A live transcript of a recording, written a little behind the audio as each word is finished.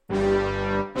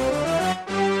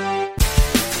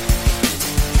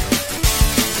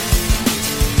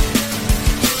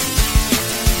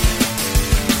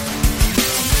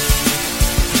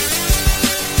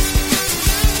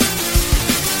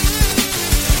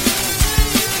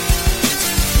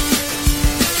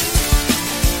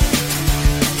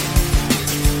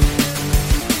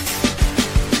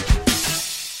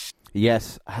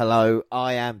Yes, hello,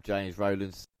 I am James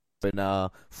Rowlands.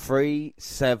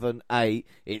 WNR378.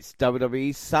 It's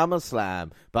WWE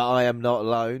SummerSlam, but I am not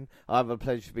alone. I have a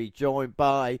pleasure to be joined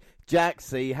by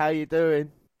Jaxie. How you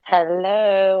doing?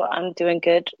 Hello, I'm doing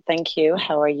good, thank you.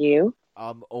 How are you?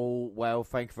 I'm all well,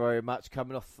 thank you very much.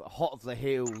 Coming off hot of the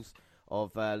heels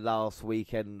of last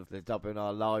weekend of the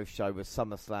WNR live show with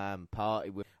SummerSlam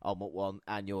party with Ultimate One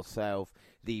and yourself.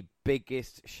 The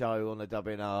biggest show on the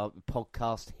WNR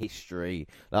podcast history.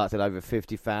 Like I said, over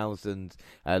 50,000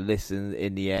 listens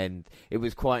in the end. It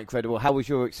was quite incredible. How was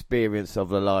your experience of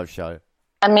the live show?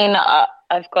 I mean,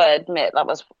 I've got to admit, that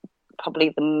was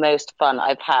probably the most fun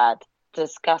I've had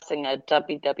discussing a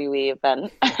WWE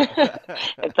event,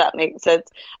 if that makes sense.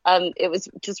 It was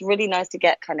just really nice to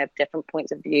get kind of different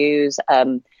points of views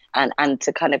and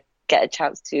to kind of get a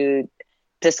chance to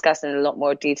discuss in a lot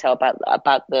more detail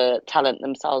about the talent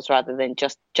themselves rather than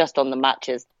just on the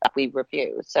matches that we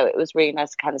review. So it was really nice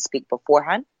to kind of speak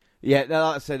beforehand. Yeah, no,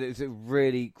 like I said, it was a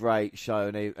really great show,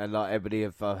 and like everybody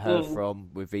I've heard from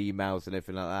with emails and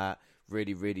everything like that,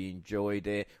 really, really enjoyed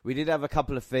it. We did have a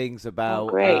couple of things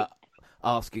about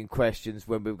asking questions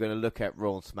when we were going to look at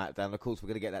Raw and Smackdown. Of course, we're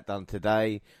going to get that done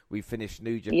today. We finished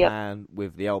New Japan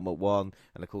with the Ultimate One,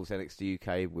 and of course NXT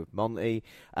UK with Monty.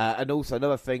 And also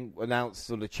another thing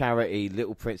announced on the charity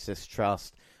Little Princess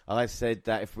Trust. I said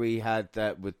that if we had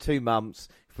with 2 months,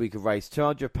 if we could raise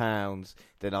 £200,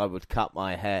 then I would cut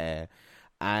my hair.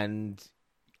 And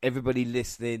everybody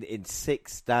listening, in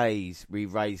 6 days, we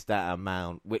raised that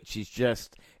amount, which is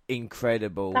just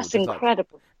incredible. That's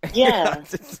incredible. Yeah. I'd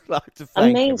just like to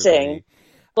thank amazing. Everybody.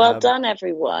 Well done,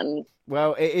 everyone.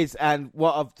 Well, it is, and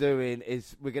what I'm doing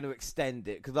is we're going to extend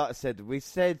it, because like I said, we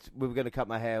were going to cut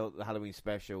my hair at the Halloween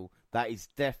special. That is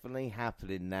definitely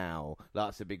happening now. Like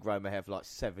I said, big grown my hair for like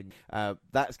 7 years.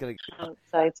 That's going to... How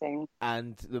exciting.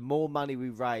 And the more money we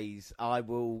raise, I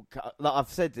will... Like I've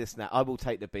said this now, I will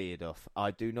take the beard off.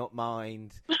 I do not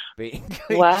mind being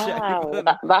clean Wow,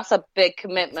 that's a big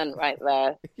commitment right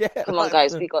there. Yeah, come on,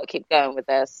 guys, we got to keep going with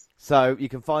this. So you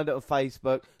can find it on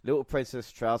Facebook, Little Princess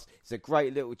Trust. It's a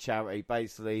great little charity,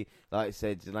 basically. Like I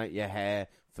said, donate your hair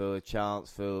for a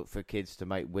chance for kids to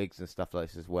make wigs and stuff like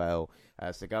this as well.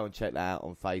 So go and check that out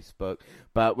on Facebook.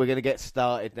 But we're going to get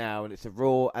started now, and it's a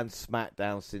Raw and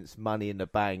Smackdown since Money in the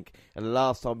Bank. And the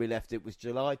last time we left it was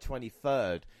July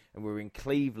 23rd, and we're in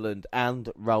Cleveland and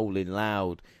Rolling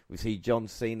Loud. We see John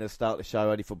Cena start the show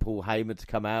only for Paul Heyman to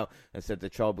come out and said the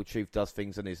Tribal Chief does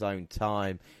things on his own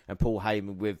time. And Paul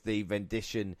Heyman with the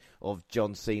rendition of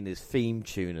John Cena's theme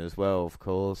tune as well, of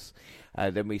course.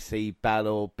 Then we see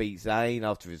Balor beat Zayn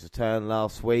after his return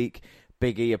last week.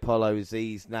 Big E, Apollo,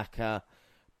 Aziz, Naka,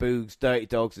 Boogs, Dirty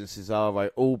Dogs and Cesaro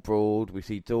all brawled. We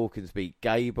see Dawkins beat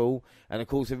Gable. And of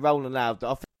course in Rolling Loud,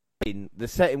 I think the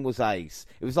setting was ace.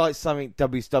 It was like something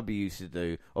WCW used to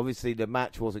do. Obviously the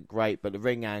match wasn't great, but the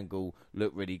ring angle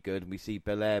looked really good. And we see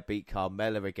Belair beat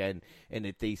Carmella again in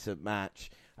a decent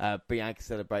match. Bianca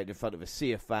celebrating in front of a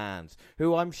sea of fans,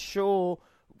 who I'm sure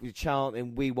were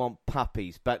chanting, "We want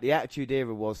puppies." But the Attitude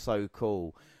Era was so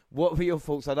cool. What were your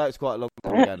thoughts? I know it's quite a long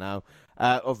time ago now.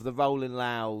 Of the Rolling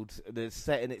Loud, the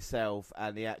setting itself,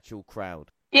 and the actual crowd.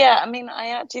 Yeah, I mean, I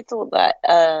actually thought that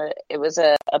it was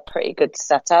a pretty good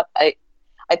setup. I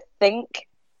think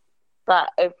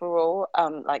that overall,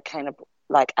 like kind of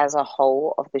like as a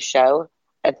whole of the show,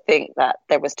 I think that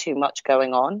there was too much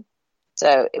going on.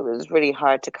 So it was really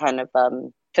hard to kind of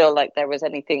feel like there was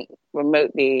anything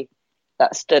remotely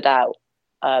that stood out.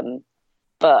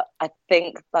 But I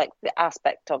think like the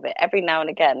aspect of it every now and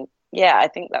again, yeah, I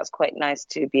think that's quite nice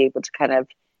to be able to kind of,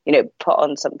 put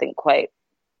on something quite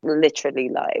literally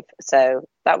live. So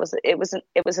it was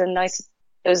a nice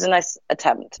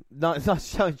attempt.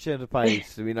 Nice change of the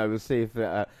pace. We'll see if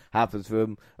it happens for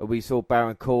him. We saw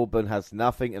Baron Corbin has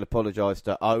nothing and apologised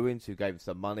to Owens, who gave him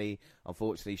some money.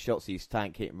 Unfortunately, Shotzi's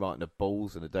tank hit him right in the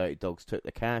balls, and the Dirty Dogs took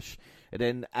the cash. And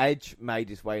then Edge made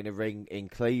his way in the ring in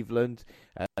Cleveland,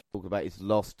 talking about his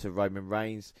loss to Roman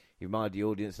Reigns. He reminded the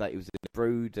audience that he was in the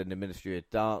Brood and the Ministry of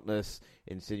Darkness,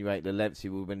 insinuating the lengths he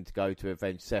was willing to go to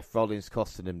avenge Seth Rollins,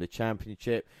 costing him the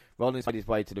championship. Rollins made his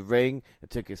way to the ring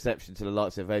and took exception to the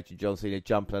likes of Edge and John Cena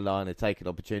jumping the line and taking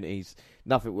opportunities.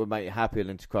 Nothing would make you happier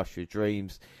than to crush your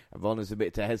dreams. And Rollins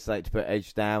admitted to hesitate to put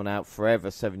Edge down out forever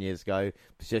 7 years ago,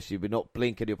 especially would not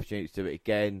blink at the opportunity to do it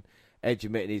again. Edge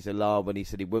admitted his alarm when he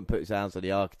said he wouldn't put his hands on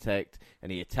the Architect,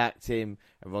 and he attacked him,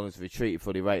 and Rollins retreated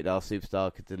before the rated R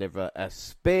superstar could deliver a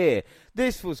spear.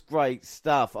 This was great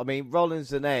stuff. I mean,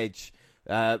 Rollins and Edge,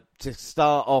 to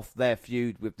start off their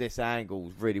feud with this angle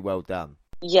was really well done.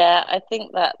 Yeah, I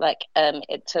think that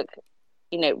it took,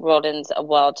 Rollins a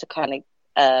while to kind of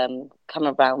come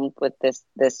around with this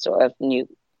sort of new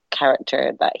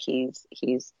character that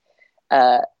he's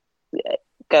uh,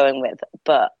 going with.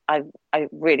 But I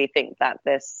really think that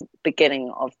this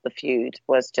beginning of the feud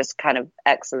was just kind of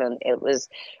excellent. It was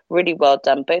really well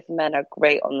done. Both men are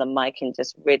great on the mic and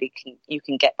just really you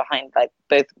can get behind like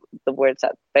both the words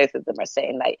that both of them are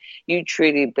saying. Like you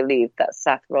truly believe that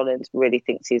Seth Rollins really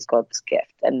thinks he's God's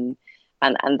gift, and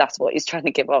that's what he's trying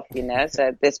to give off, you know.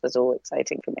 So this was all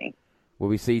exciting for me. Well,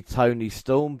 we see Tony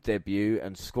Storm debut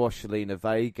and squash Zelina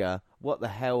Vega. What the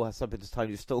hell has happened to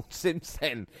Tony Storm since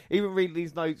then? Even reading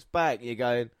these notes back, you're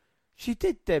going, she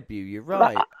did debut, you're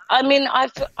right. But, I mean,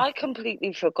 I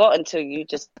completely forgot until you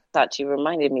just actually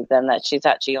reminded me then that she's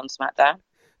actually on SmackDown.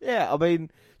 Yeah, I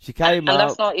mean, she came up. And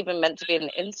that's not even meant to be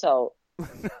an insult.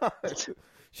 No,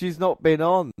 she's not been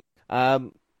on.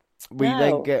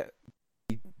 Then get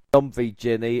Dom v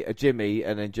Jimmy,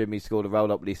 and then Jimmy scored a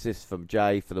roll-up with the assist from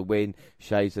Jay for the win.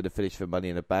 Shay's had a finish for Money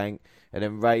in the Bank. And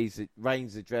then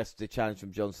Reigns addressed the challenge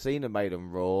from John Cena made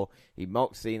on Raw. He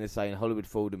mocked Cena, saying Hollywood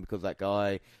fooled him because that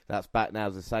guy that's back now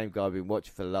is the same guy I've been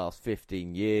watching for the last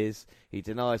 15 years. He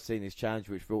denied Cena's challenge,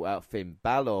 which brought out Finn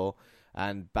Balor,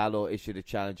 and Balor issued a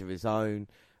challenge of his own.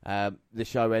 The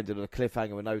show ended on a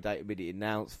cliffhanger with no date immediately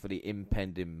announced for the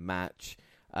impending match.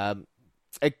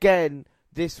 Again,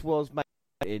 this was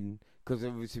in because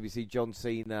obviously we see John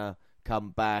Cena come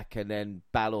back and then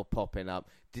Balor popping up.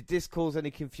 Did this cause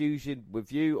any confusion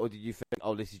with you, or did you think,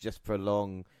 oh, this is just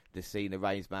prolong the Cena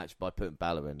Reigns match by putting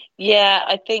Balor in? Yeah,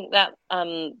 I think that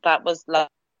that was like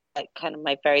kind of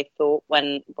my very thought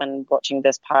when watching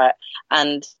this part,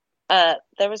 and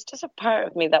there was just a part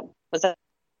of me that was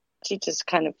actually just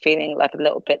kind of feeling like a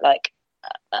little bit like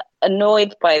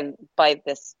annoyed by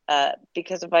this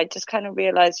because if I just kind of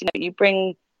realized, you know, you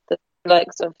bring the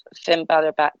likes of Finn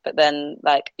Balor back, but then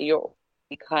like you're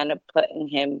kind of putting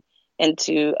him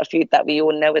into a feud that we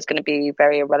all know is going to be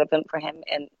very irrelevant for him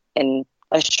in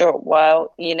a short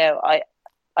while. You know,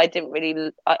 I didn't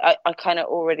really, I kind of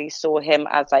already saw him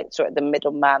as like sort of the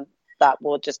middleman that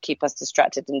will just keep us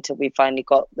distracted until we finally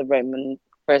got the Roman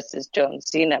versus John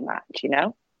Cena match, you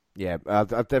know? Yeah, I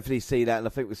definitely see that, and I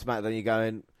think with SmackDown you're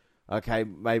going, okay,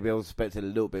 maybe I was expecting a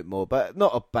little bit more, but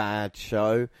not a bad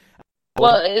show.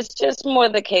 Well, it's just more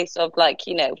the case of like,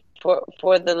 you know,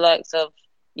 for the likes of,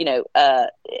 you know,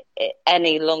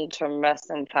 any long-term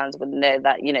wrestling fans would know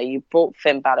that, you know, you brought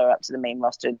Finn Balor up to the main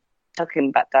roster, took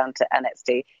him back down to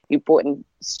NXT, you brought him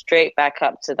straight back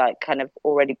up to like kind of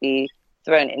already be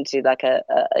thrown into like a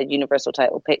universal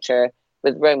title picture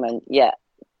with Roman. Yeah,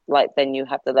 like then you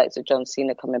have the likes of John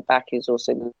Cena coming back, who's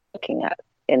also looking at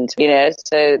into, you know,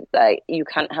 so like you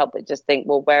can't help but just think,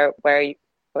 well,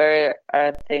 where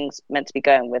are things meant to be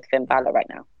going with Finn Balor right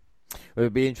now? It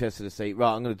would be interesting to see.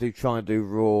 Right, I'm going to try and do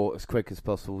Raw as quick as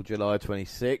possible. July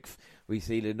 26th, we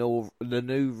see the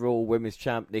new Raw Women's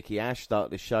Champ Nikki Ash start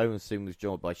the show, and soon was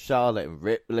joined by Charlotte and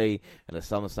Ripley, and a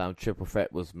SummerSlam triple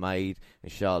threat was made,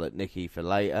 and Charlotte Nikki for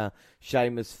later.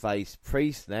 Sheamus faced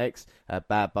Priest next.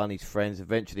 Bad Bunny's friends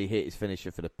eventually hit his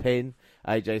finisher for the pin.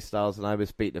 AJ Styles and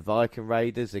Omos beat the Viking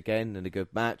Raiders again in a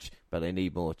good match, but they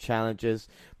need more challengers.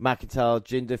 McIntyre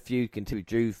Jinder feud continued.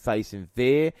 Drew facing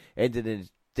Veer ended in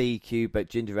DQ, but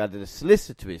Jinder added a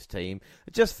solicitor to his team.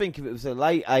 I just think if it was the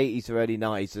late 80s or early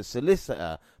 90s, the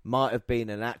solicitor might have been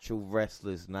an actual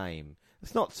wrestler's name.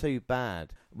 It's not too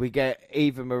bad. We get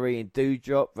Eva Marie and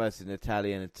Doudrop versus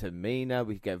Natalya and Tamina.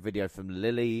 We get a video from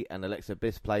Lily and Alexa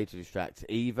Bliss play to distract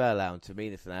Eva, allowing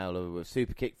Tamina to nail her with a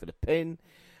super kick for the pin.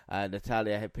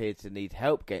 Natalya appeared to need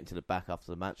help getting to the back after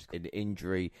the match, in the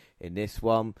injury in this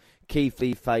one. Keith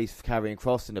Lee faced Karrion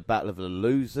Kross in the Battle of the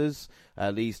Losers.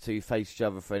 These two faced each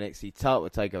other for NXT title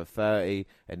takeover 30,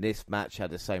 and this match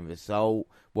had the same result.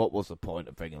 What was the point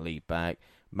of bringing Lee back?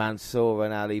 Mansoor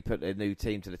and Ali put their new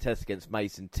team to the test against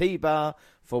Mason T-Bar.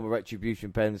 Former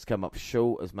Retribution pens come up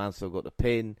short as Mansoor got the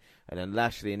pin. And then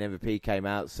Lashley and MVP came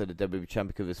out so the WWE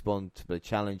Champion could respond to the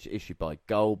challenge issued by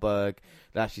Goldberg.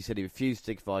 Lashley said he refused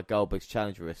to dignify Goldberg's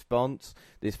challenge in response.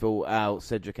 This brought out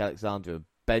Cedric Alexander and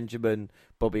Benjamin.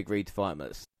 Bobby agreed to fight him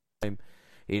at the time.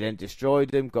 He then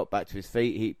destroyed him, got back to his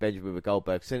feet, hit Benjamin with a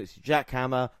Goldberg signature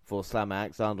jackhammer for slamming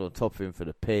Alexander on top of him for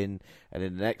the pin. And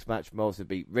in the next match, Morrison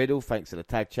beat Riddle thanks to the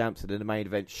tag champs. And in the main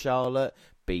event, Charlotte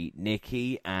beat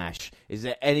Nikki Ash. Is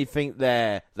there anything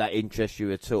there that interests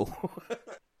you at all?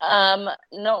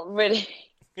 Not really.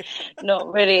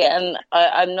 Not really. And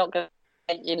I'm not going to,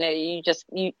 you know,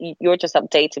 you're just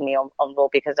updating me on Raw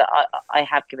because I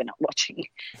have given up watching.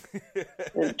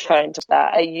 Trying to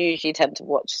that. I usually tend to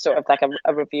watch sort of like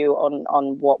a review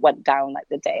on what went down like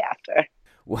the day after.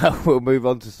 Well, we'll move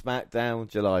on to SmackDown,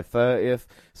 July 30th.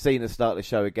 Cena started the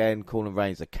show again, calling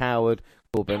Reigns a coward.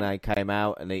 Corbin came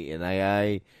out and eating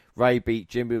AA. Ray beat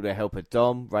Jimmy with the help of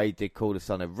Dom. Ray did call the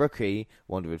son a rookie,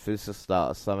 wondering if this was the start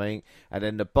of something. And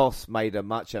then the boss made a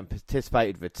much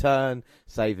anticipated return,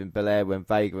 saving Belair when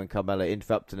Vega and Carmella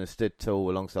interrupted and stood tall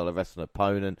alongside the rest of the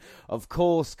opponent. Of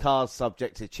course, cards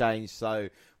subject to change, so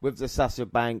with the Sasha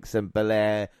Banks and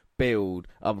Belair build,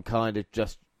 I'm kind of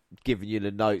just giving you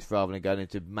the notes rather than going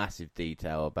into massive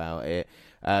detail about it.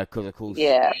 Because, of course,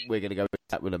 we're going to go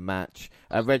back with a match.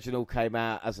 Reginald came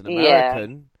out as an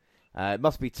American. It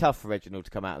must be tough for Reginald to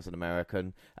come out as an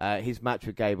American. His match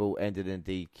with Gable ended in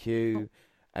DQ.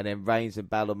 And then Reigns and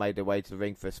Balor made their way to the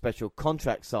ring for a special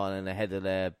contract signing ahead of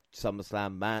their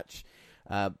SummerSlam match.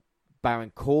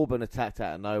 Baron Corbin attacked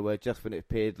out of nowhere just when it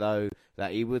appeared, though,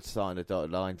 that he would sign the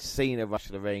dotted line. Cena rushed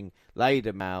to the ring, laid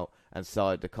him out, and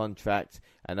signed the contract.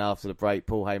 And after the break,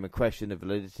 Paul Heyman questioned the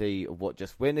validity of what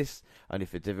just witnessed, only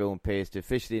for Deville and Pierce to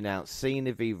officially announce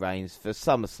Cena v Reigns for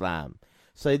SummerSlam.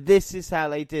 So this is how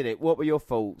they did it. What were your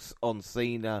thoughts on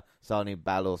Cena signing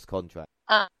Balor's contract?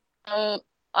 I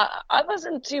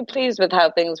wasn't too pleased with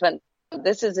how things went.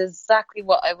 This is exactly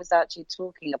what I was actually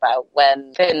talking about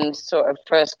when Finn sort of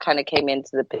first kind of came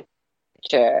into the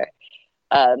picture,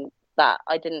 that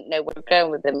I didn't know where we were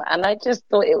going with him. And I just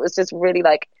thought it was just really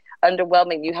like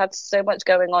underwhelming. You had so much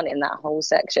going on in that whole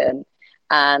section.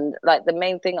 And like the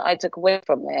main thing I took away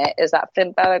from it is that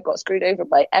Finn Balor got screwed over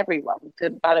by everyone.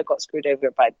 Finn Balor got screwed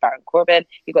over by Baron Corbin.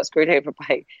 He got screwed over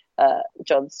by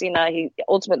John Cena. He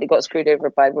ultimately got screwed over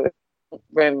by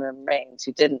Roman Reigns,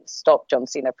 who didn't stop John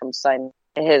Cena from signing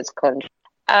his contract.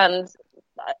 And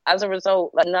as a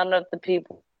result, like, none of the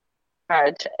people,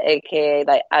 aka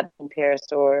like Adam Pearce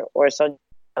or Sonya,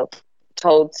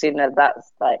 told Cena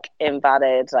that's like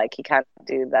invalid, like he can't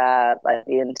do that, like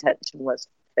the intention was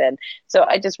Finn. So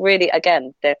I just really,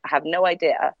 again, have no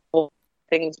idea what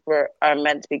things are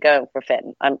meant to be going for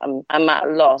Finn. I'm at a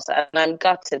loss, and I'm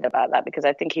gutted about that because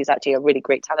I think he's actually a really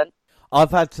great talent.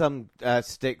 I've had some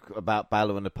stick about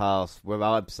Balor in the past where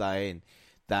I'm saying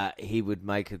that he would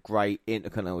make a great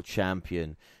Intercontinental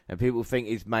Champion, and people think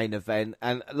he's main event.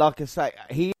 And like I say,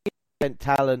 he has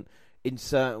talent in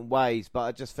certain ways, but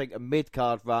I just think a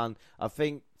mid-card run, I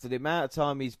think for the amount of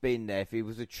time he's been there, if he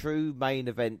was a true main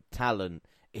event talent,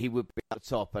 he would be at the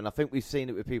top. And I think we've seen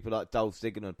it with people like Dolph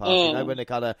Ziggler in the past, you know, when they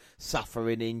kind of suffer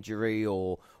an injury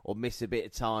or miss a bit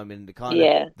of time, and the kind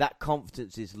of that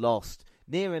confidence is lost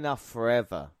near enough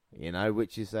forever, you know,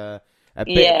 which is a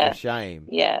bit of a shame.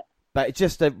 Yeah. But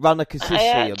just to run a consistency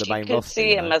on the main roster. I could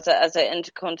see him as an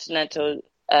Intercontinental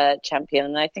champion,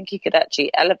 and I think he could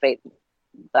actually elevate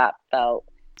that belt.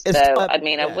 So, I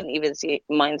mean, I wouldn't even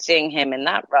mind seeing him in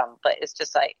that run, but it's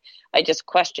just like, I just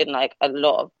question like a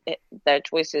lot of their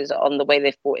choices on the way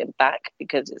they've brought him back,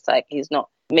 because it's like he's not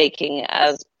making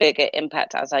as big an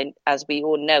impact as we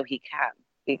all know he can,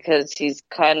 because he's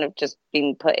kind of just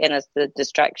been put in as the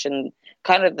distraction,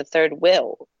 kind of the third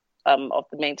wheel of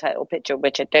the main title picture,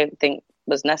 which I don't think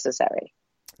was necessary.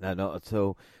 No, not at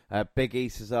all. Big E,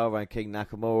 Cesaro and King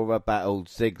Nakamura battled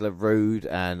Ziggler, Rude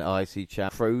and IC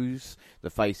champ Cruz. The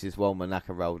faces won when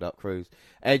Naka rolled up Cruz.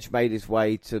 Edge made his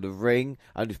way to the ring,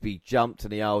 only to be jumped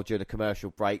in the aisle during a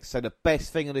commercial break. So the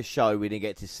best thing of the show we didn't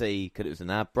get to see because it was an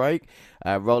ad break.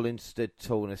 Rollins stood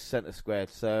tall in a centre square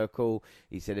circle.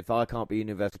 He said, "If I can't be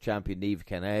Universal Champion, neither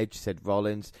can Edge," said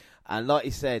Rollins. And like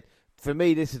he said, for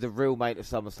me, this is the real mate of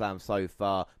SummerSlam so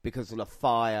far because of the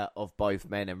fire of both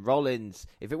men. And Rollins,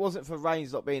 if it wasn't for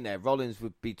Reigns not being there, Rollins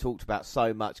would be talked about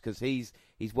so much because he's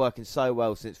working so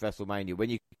well since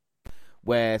WrestleMania.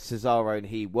 Where Cesaro and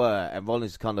he were, and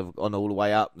Rollins is kind of on all the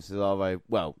way up, and Cesaro,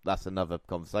 well, that's another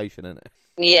conversation, isn't it?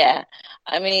 Yeah.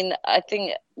 I mean, I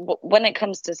think when it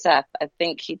comes to Seth, I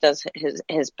think he does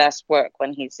his best work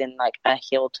when he's in like a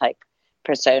heel type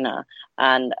persona,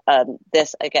 and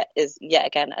this again is yet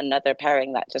again another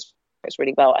pairing that just works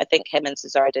really well. I think him and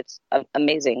Cesaro did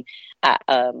amazing at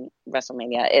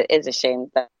WrestleMania. It is a shame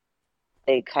that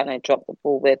they kind of dropped the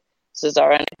ball with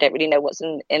Cesaro, and I don't really know what's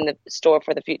in the store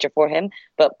for the future for him,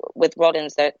 but with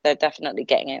Rollins they're definitely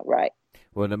getting it right.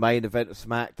 Well, in the main event of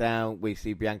SmackDown, we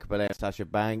see Bianca Belair and Sasha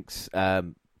Banks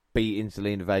beating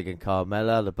Zelina Vega and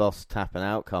Carmella, the boss tapping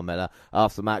out Carmella.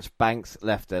 After the match, Banks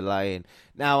left her laying.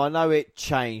 Now, I know it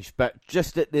changed, but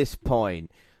just at this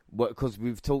point, because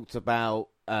we've talked about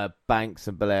Banks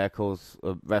and Belair, of course,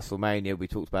 WrestleMania, we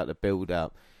talked about the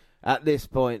build-up. At this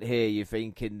point here, you're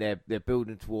thinking they're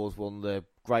building towards one of the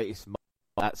greatest moments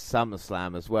at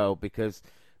SummerSlam as well, because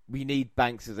we need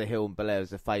Banks as a heel and Belair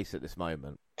as a face at this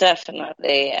moment.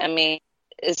 Definitely. I mean,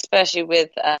 especially with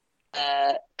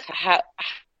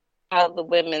how the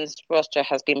women's roster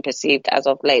has been perceived as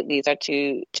of late. These are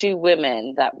two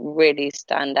women that really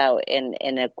stand out in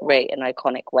a great and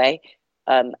iconic way.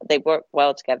 They work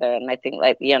well together, and I think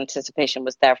like the anticipation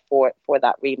was there for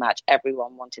that rematch.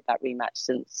 Everyone wanted that rematch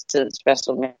since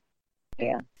WrestleMania.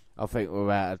 I think we're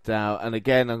out of doubt. And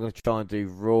again, I'm going to try and do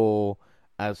Raw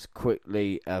as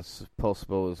quickly as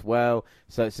possible as well.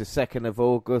 So it's the 2nd of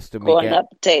August, and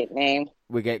update me.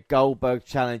 We get Goldberg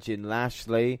challenging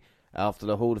Lashley. After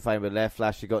the Hall of Famer left,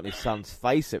 Lashley got in his son's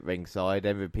face at ringside.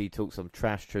 MVP talked some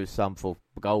trash to his son before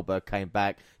Goldberg came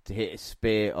back to hit a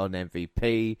spear on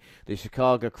MVP. The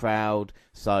Chicago crowd,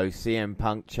 so CM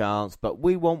Punk chants, but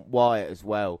we want Wyatt as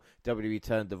well. WWE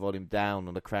turned the volume down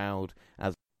on the crowd.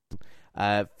 As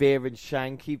Veer and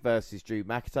Shanky versus Drew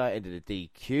McIntyre ended a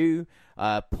DQ.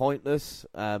 Pointless.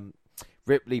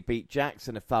 Ripley beat Jax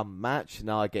in a fun match.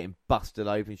 Now getting busted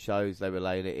open shows they were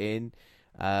laying it in.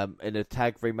 In a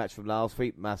tag rematch from last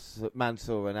week,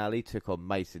 Mansoor and Ali took on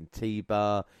Mason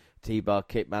T-Bar. T-Bar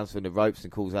kicked Mansoor in the ropes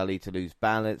and caused Ali to lose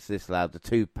balance. This allowed the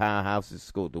two powerhouses to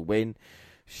score the win.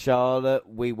 Charlotte,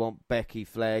 We Want Becky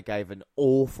Flair gave an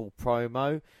awful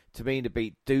promo. Tamina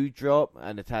beat Doudrop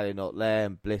and Natalya Not Lair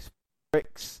and Bliss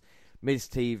Bricks. Miz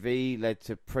TV led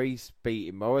to Priest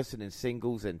beating Morrison in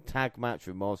singles and tag match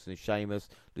with Morrison and Sheamus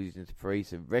losing to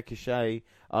Priest and Ricochet.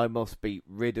 Omos beat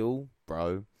Riddle,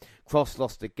 bro. Cross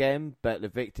lost again, but the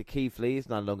victor Keith Lee is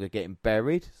no longer getting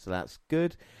buried, so that's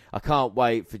good. I can't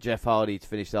wait for Jeff Hardy to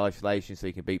finish the isolation so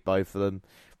he can beat both of them.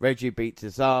 Reggie beat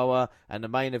Tozawa, and the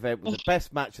main event was the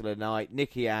best match of the night.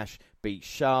 Nikki Ash beat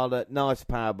Charlotte. Nice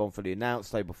powerbomb for the announce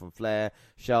table from Flair.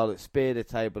 Charlotte speared the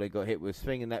table and got hit with a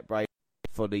swinging net break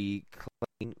for the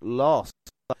clean loss.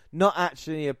 Not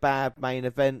actually a bad main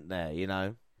event there, you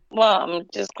know. Well, I'm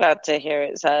just glad to hear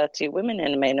it's two women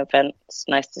in the main event. It's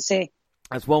nice to see.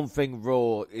 That's one thing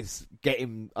Raw is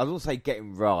getting, I don't say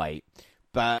getting right,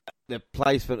 but the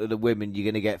placement of the women, you're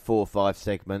going to get 4 or 5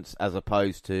 segments as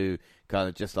opposed to kind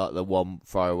of just like the one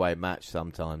throwaway match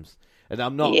sometimes. And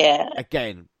I'm not,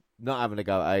 again, not having to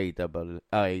go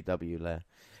AEW there.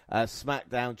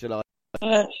 SmackDown July.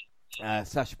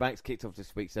 Sasha Banks kicked off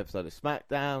this week's episode of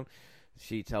SmackDown.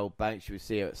 She told Banks she would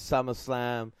see her at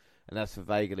SummerSlam, and that's for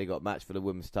Vega. They got a match for the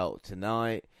women's title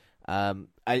tonight.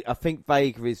 I think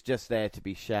Vega is just there to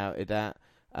be shouted at.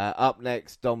 Up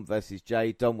next, Dom versus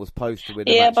Jay. Dom was supposed to win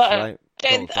the match. But I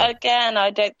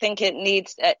don't think it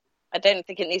needs. I don't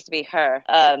think it needs to be her.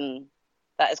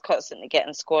 That is constantly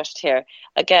getting squashed here.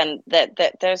 Again,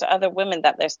 there's other women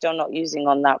that they're still not using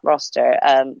on that roster.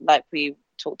 Like we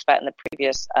talked about in the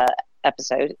previous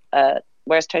episode.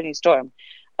 Where's Toni Storm?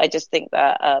 I just think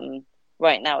that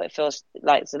right now it feels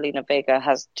like Zelina Vega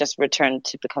has just returned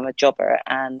to become a jobber,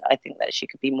 and I think that she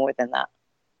could be more than that.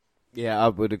 Yeah, I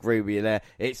would agree with you there.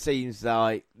 It seems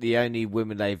like the only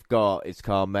women they've got is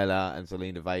Carmella and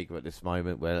Zelina Vega at this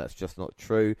moment, where that's just not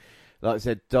true. Like I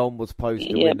said, Dom was supposed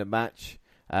to win the match,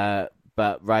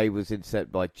 but Ray was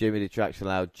intercepted by Jimmy. The distraction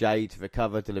allowed Jay to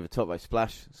recover, deliver top rope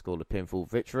splash, scored a pinfall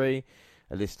victory.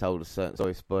 And this told a certain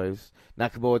story, I suppose.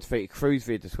 Nakamura defeated Cruz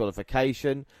via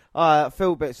disqualification. I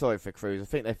feel a bit sorry for Cruz. I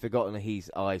think they've forgotten that he's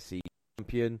IC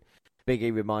champion. Big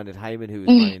E reminded Heyman, who was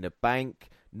Money in the Bank.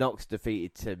 Knox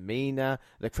defeated Tamina.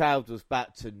 The crowd was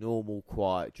back to normal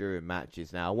quiet during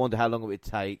matches now. I wonder how long it would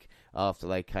take after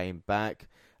they came back.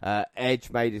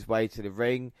 Edge made his way to the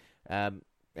ring. And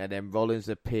then Rollins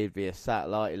appeared via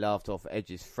satellite. He laughed off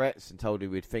Edge's threats and told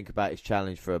him he'd think about his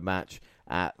challenge for a match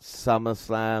at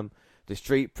SummerSlam. The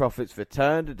Street Profits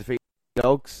returned to defeat the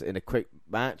Dogs in a quick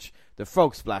match. The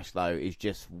Frog Splash, though, is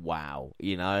just wow.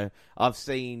 You know, I've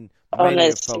seen many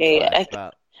of Frog Splash,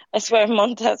 but I swear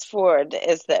Montez Ford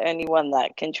is the only one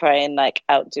that can try and like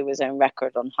outdo his own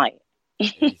record on height.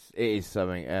 it is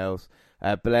something else.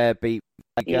 Blair beat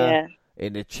Vega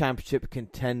in the championship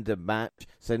contender match.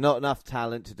 So not enough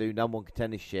talent to do number one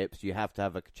contenderships. You have to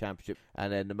have a championship.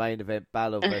 And then the main event,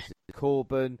 Balor versus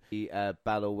Corbin. The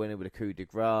Balor winning with a coup de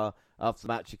grace. After the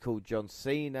match, he called John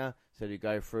Cena. So they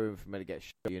go through him for him to get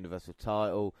the Universal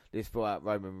title. This brought out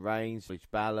Roman Reigns, which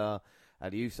Balor.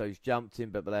 The Usos jumped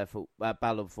him, but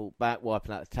Balor fought back,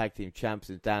 wiping out the tag team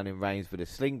champions down in Reigns with a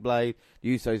sling blade.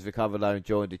 The Usos recovered though and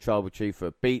joined the Tribal Chief for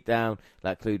a beatdown.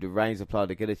 That included Reigns applied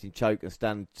a guillotine choke and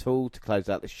standing tall to close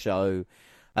out the show.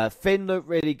 Finn looked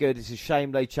really good. It's a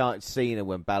shame they chanted Cena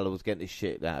when Balor was getting his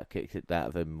shit kicked it out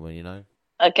of him, you know.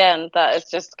 Again, that is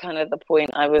just kind of the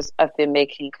point I've been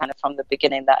making kind of from the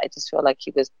beginning, that I just feel like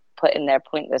he was put in there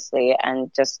pointlessly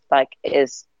and just like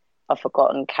is a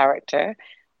forgotten character.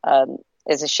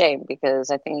 Is a shame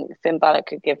because I think Finn Balor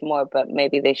could give more, but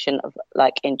maybe they shouldn't have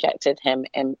like injected him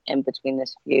in between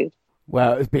this feud.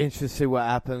 Well, it'd be interesting to see what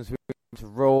happens. To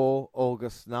Raw,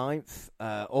 August 9th.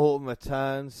 Orton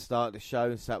returns, started the show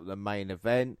and set up the main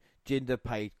event. Jinder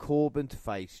paid Corbin to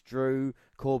face Drew.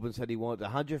 Corbin said he wanted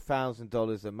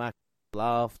 $100,000 and Mac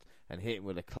laughed and hit him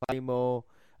with a Claymore.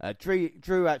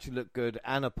 Drew actually looked good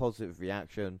and a positive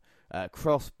reaction.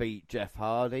 Cross beat Jeff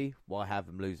Hardy. Why have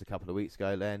him lose a couple of weeks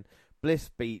ago then?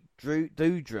 Bliss beat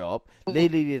Doudrop.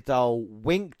 Lily the Doll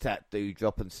winked at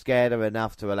Doudrop and scared her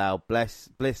enough to allow Bliss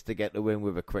to get the win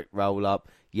with a quick roll-up.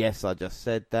 Yes, I just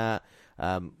said that.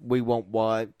 We want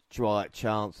Wyatt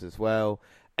chance as well.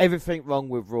 Everything wrong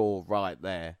with Raw right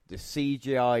there. The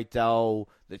CGI doll,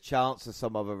 the chance of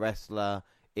some other wrestler.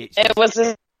 It was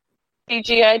a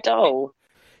CGI doll.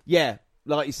 Yeah,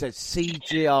 like you said,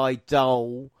 CGI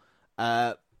doll.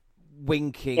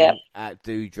 Winking at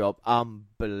Doudrop.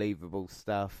 Unbelievable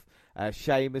stuff.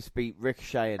 Sheamus beat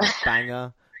Ricochet in a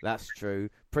banger. That's true.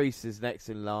 Priest is next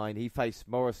in line. He faced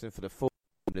Morrison for the full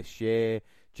this year.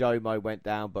 Jomo went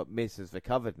down, but Miz has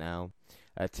recovered now.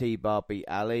 T-Bar beat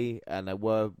Ali, and a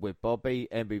word with Bobby.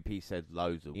 MVP said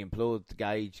loads of. He implored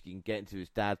Gage he can get into his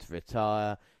dad to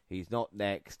retire. He's not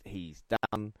next. He's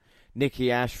done.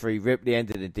 Nikki Ashbury Ripley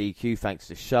ended in DQ thanks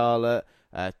to Charlotte.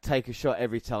 Take a shot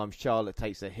every time Charlotte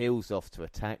takes her heels off to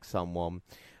attack someone.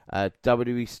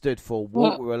 WWE stood for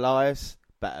Walk with Elias,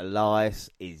 but Elias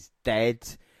is dead.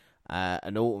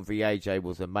 And Orton v AJ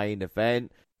was a main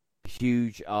event.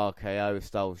 Huge RKO.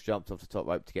 Styles jumped off the top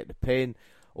rope to get the pin.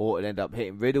 Orton ended up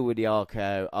hitting Riddle with the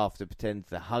RKO after pretending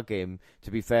to hug him.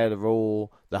 To be fair, the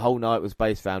whole night was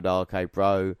based around RK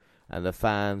Bro, and the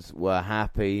fans were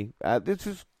happy. This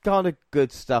was kind of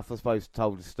good stuff, I suppose,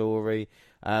 told the story.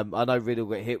 I know Riddle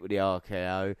got hit with the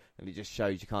RKO, and it just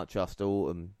shows you can't trust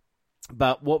Orton.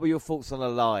 But what were your thoughts on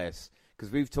Elias?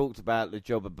 Because we've talked about the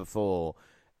jobber before.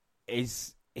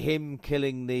 Is him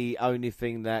killing the only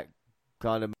thing that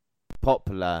kind of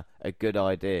popular a good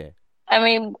idea? I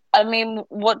mean,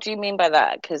 what do you mean by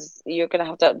that? Because you're going to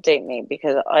have to update me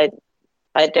because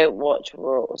I don't watch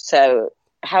Raw. So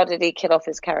how did he kill off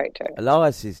his character?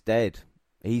 Elias is dead.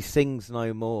 He sings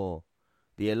no more.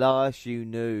 The Elias you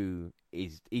knew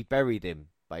he buried him,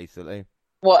 basically.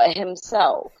 What,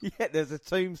 himself? Yeah, there's a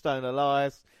tombstone,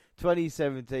 Elias,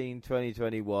 2017,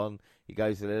 2021. He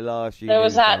goes to the Elias you There knew.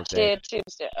 was actually a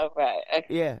tombstone. Oh, right. Okay.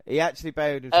 Yeah, he actually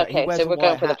buried himself. Okay, so we're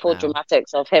going for the full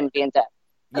dramatics of him being dead.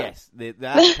 Yes,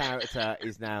 that character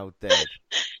is now dead.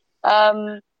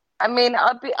 I mean,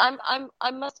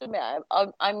 I must admit,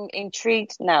 I'm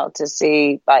intrigued now to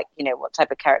see, like, what type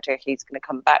of character he's going to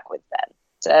come back with then.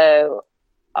 So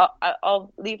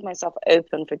I'll leave myself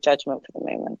open for judgment for the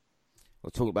moment.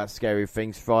 We'll talk about scary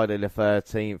things. Friday the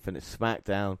 13th, and it's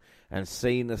SmackDown. And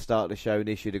Cena started the show and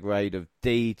issued a grade of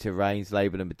D to Reigns,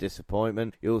 labelling him a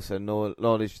disappointment. He also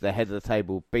acknowledged the head of the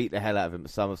table beat the hell out of him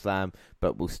at SummerSlam,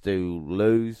 but will still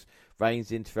lose.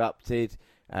 Reigns interrupted.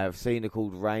 Cena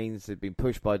called Reigns had been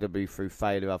pushed by W through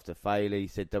failure after failure. He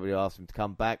said W asked him to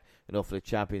come back and offer the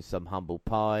champion some humble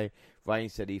pie.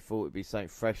 Reigns said he thought it would be something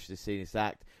fresh to see this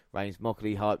act. Reigns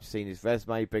mockingly hyped Cena's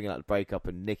resume, bringing up the breakup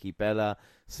of Nikki Bella.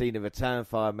 Cena returned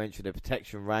fire, mentioned the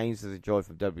protection Reigns as a joy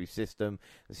from W system,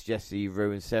 and suggested he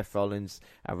ruined Seth Rollins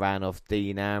and ran off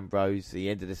Dean Ambrose. He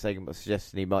ended the segment by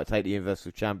suggesting he might take the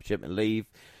Universal Championship and leave.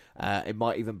 It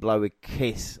might even blow a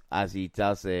kiss as he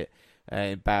does it,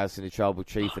 embarrassing the Tribal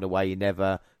Chief in a way he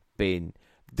never been.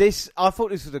 I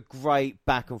thought this was a great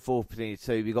back and forth between the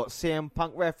two. We got CM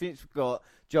Punk reference, we got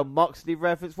John Moxley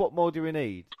reference. What more do we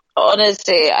need?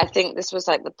 Honestly, I think this was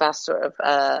like the best sort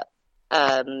of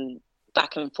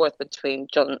back and forth between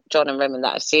John and Roman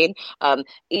that I've seen.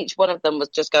 Each one of them was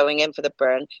just going in for the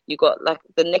burn. You got like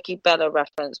the Nikki Bella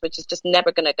reference, which is just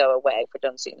never going to go away for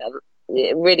John Cena.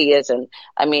 It really isn't.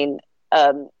 I mean,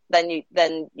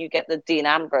 then you get the Dean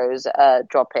Ambrose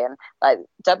drop in. Like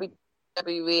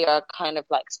WWE are kind of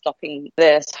like stopping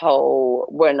this whole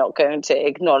we're not going to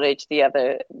acknowledge the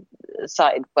other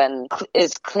side when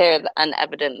it's clear and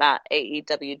evident that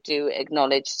AEW do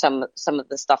acknowledge some of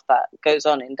the stuff that goes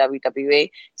on in WWE.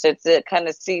 So to kind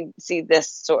of see this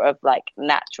sort of like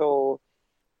natural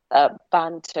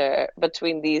banter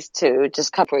between these two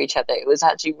just cover each other, it was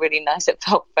actually really nice. It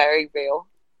felt very real.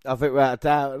 I think without a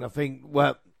doubt, and I think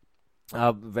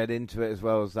I read into it as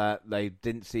well as that they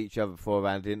didn't see each other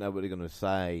beforehand, didn't know what they were going to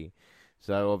say.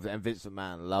 So, and Vince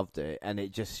McMahon loved it, and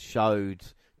it just showed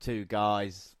two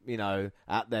guys,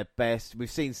 at their best.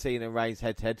 We've seen Cena and Reigns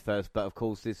head-to-head first, but of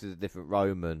course this is a different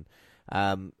Roman.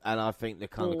 And I think the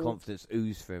kind of confidence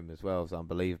oozed for him as well is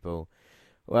unbelievable.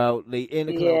 Well, the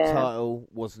Intercontinental title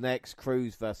was next.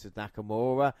 Cruz versus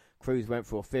Nakamura. Cruz went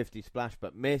for a 50 splash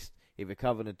but missed. He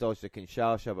recovered and dodged the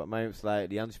Kinshasa, but moments later,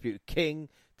 the Undisputed King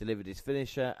delivered his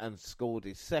finisher and scored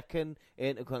his second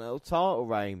Intercontinental title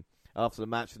reign. After the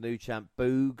match, the new champ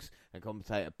Boogs and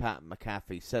commentator Pat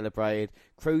McAfee celebrated.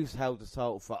 Cruz held the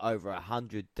title for over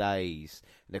 100 days.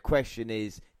 And the question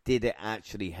is, did it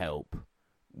actually help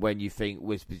when you think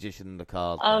was positioned in the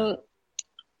card?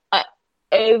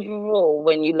 Overall,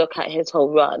 when you look at his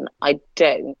whole run, I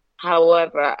don't.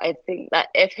 However, I think that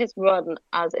if his run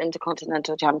as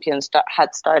Intercontinental Champion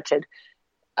had started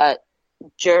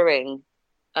during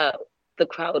the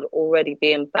crowd already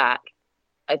being back,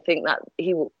 I think that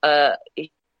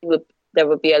there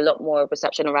would be a lot more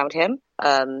reception around him.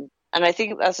 And I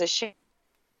think that's a shame.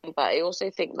 But I also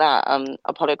think that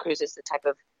Apollo Crews is the type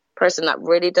of person that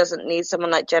really doesn't need someone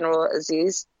like General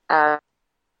Aziz.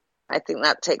 I think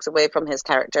that takes away from his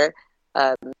character.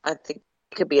 I think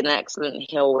he could be an excellent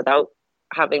heel without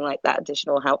having like that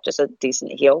additional help, just a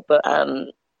decent heel. But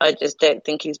I just don't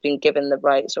think he's been given the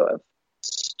right sort of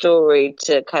story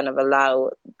to kind of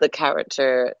allow the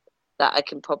character that I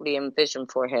can probably envision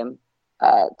for him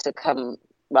to come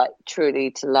like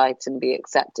truly to light and be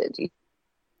accepted.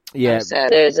 Yeah, so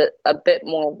there's a bit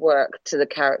more work to the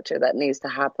character that needs to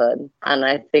happen, and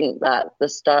I think that the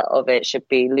start of it should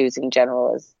be losing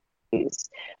General Aziz.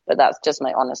 But that's just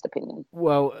my honest opinion.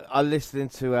 Well, I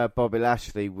listened to Bobby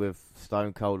Lashley with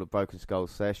Stone Cold of Broken Skull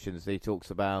Sessions.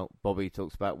 Bobby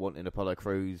talks about wanting Apollo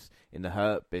Crews in the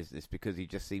Hurt business because he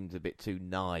just seemed a bit too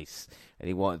nice, and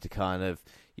he wanted to kind of,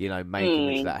 make him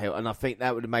into that heel. And I think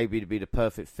that would maybe be the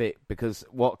perfect fit, because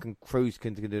what Crews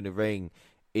can do in the ring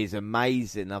is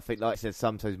amazing. I think, like I said,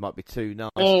 sometimes might be too nice,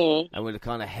 and with the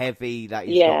kind of heavy that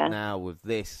he's got now with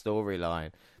this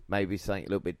storyline, maybe something a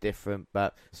little bit different,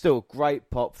 but still a great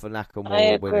pop for Nakamura. I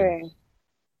agree.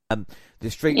 Winning.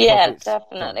 The Street Profits,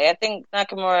 definitely. I think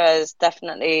Nakamura is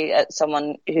definitely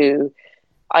someone who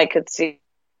I could see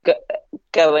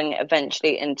going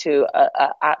eventually into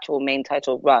a actual main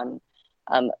title run.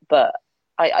 But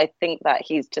I think that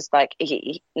he's just like,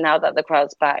 now that the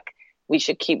crowd's back, we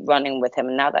should keep running with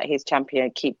him. Now that he's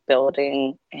champion, keep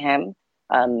building him.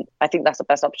 I think that's the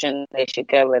best option they should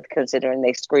go with, considering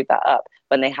they screwed that up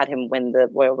when they had him win the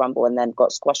Royal Rumble and then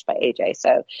got squashed by AJ.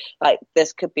 So,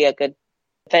 this could be a good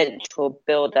eventual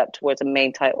build-up towards a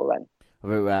main title run.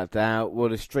 Without doubt. Well,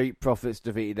 the Street Profits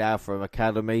defeated Alpha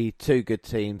Academy. Two good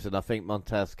teams, and I think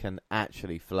Montez can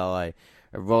actually fly.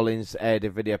 Rollins aired a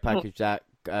video package that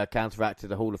counteracted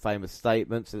the Hall of Famer's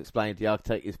statements and explained the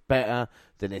Architect is better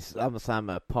than his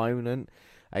SummerSlam opponent.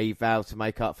 He vowed to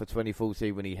make up for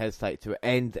 2014 when he hesitated to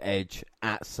end Edge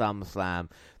at SummerSlam.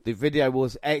 The video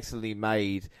was excellently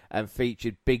made and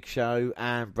featured Big Show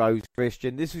and Rose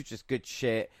Christian. This was just good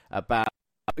shit about,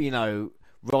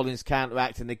 Rollins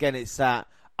counteracting. Again, it's that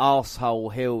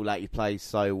arsehole heel that he plays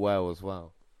so well as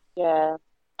well. Yeah.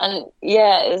 And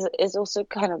it's also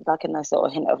kind of like a nice little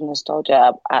hint of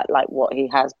nostalgia at like what he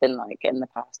has been like in the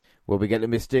past. Well, we get the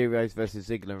Mysterios versus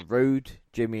Ziggler and Rude.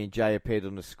 Jimmy and Jay appeared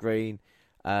on the screen.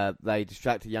 They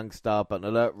distracted Young Star, but an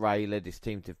Alert Ray led his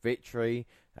team to victory.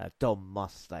 Dom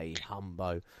must stay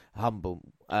humble.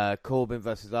 Corbin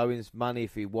versus Owens. Money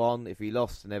if he won. If he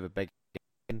lost, never beg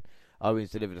again.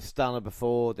 Owens delivered a stunner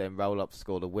before, then roll-up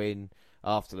scored a win.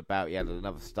 After the bout, he had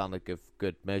another stunner,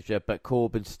 good measure. But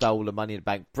Corbin stole the Money in the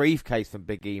Bank briefcase from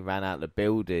Big E and ran out of the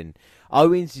building.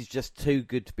 Owens is just too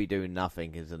good to be doing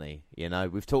nothing, isn't he?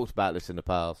 We've talked about this in the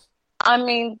past. I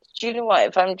mean, do you know what?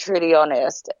 If I'm truly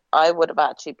honest, I would have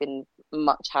actually been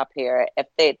much happier if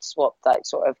they'd swapped like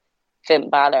sort of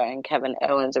Finn Balor and Kevin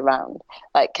Owens around.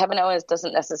 Like, Kevin Owens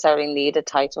doesn't necessarily need a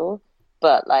title,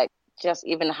 but like just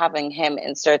even having him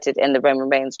inserted in the Roman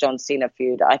Reigns John Cena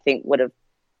feud, I think would have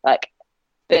like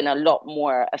been a lot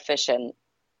more efficient,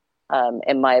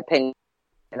 in my opinion.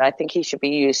 And I think he should be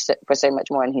used for so much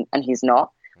more, and he's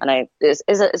not. And it's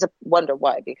a wonder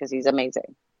why, because he's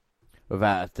amazing.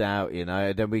 Without a doubt,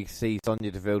 Then we see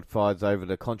Sonya Deville prides over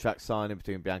the contract signing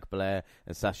between Bianca Belair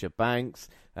and Sasha Banks.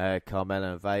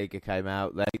 Carmella and Vega came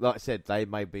out. Like I said, they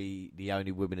may be the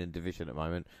only women in the division at the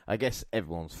moment. I guess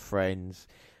everyone's friends.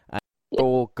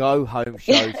 Or go home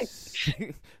shows.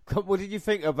 What did you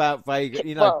think about Vega?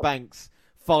 Banks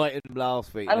fighting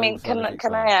last week. I mean, can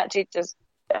I actually just?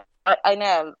 I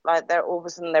know, like, they're all of a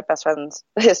sudden they're best friends.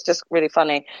 It's just really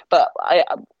funny. But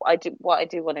I do want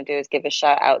to do is give a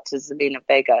shout out to Zelina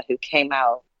Vega, who came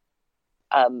out,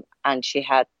 and she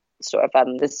had sort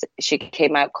of she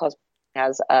came out cosplaying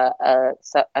as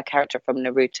a character from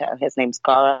Naruto. His name's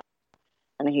Gaara,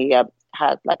 and he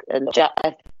had like a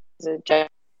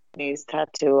His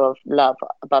tattoo of love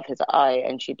above his eye,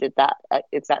 and she did that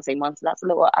exact same one. So that's a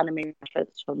little anime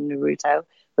reference from Naruto,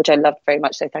 which I loved very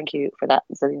much. So thank you for that,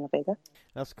 Zelina Vega.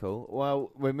 That's cool.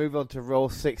 Well, we move on to Raw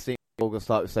 16th August,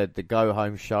 like we said, the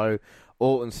go-home show.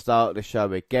 Orton started the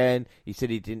show again. He said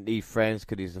he didn't need friends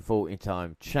because he's a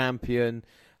 14-time champion.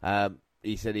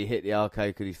 He said he hit the RKO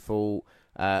because he thought...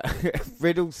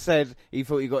 Riddle said he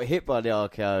thought he got hit by the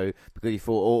RKO because he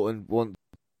thought Orton wanted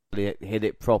to hit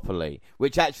it properly.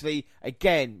 Which actually,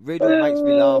 again, Riddle makes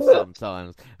me laugh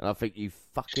sometimes. And I think, you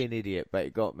fucking idiot, but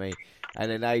it got me. And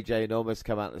then AJ and almost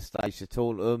come out on the stage to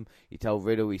taunt him. He told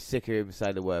Riddle he's sick of him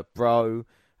saying the word bro.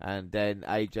 And then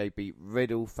AJ beat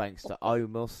Riddle thanks to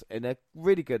Omos in a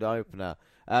really good opener.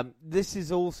 This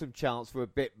is awesome chance for a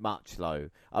bit much, though.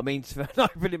 I mean, for an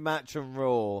opening match on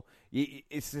Raw,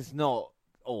 it's just not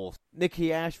awesome.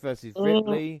 Nikki Ash versus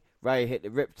Ripley. Ray hit the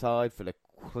Riptide for the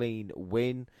clean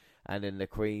win. And then the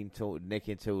Queen taunted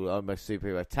Nikki until almost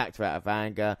superhero attacked her out of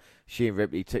anger. She and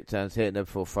Ripley took turns hitting her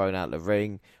before throwing out the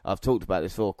ring. I've talked about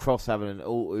this before. Cross having an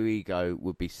alter ego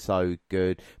would be so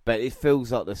good. But it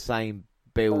feels like the same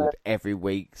build every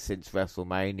week since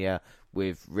WrestleMania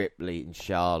with Ripley and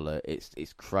Charlotte.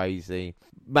 It's crazy.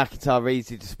 McIntyre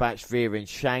easy dispatched Rhea and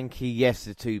Shanky. Yes,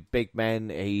 the two big men.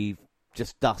 He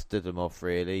just dusted them off,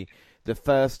 really. The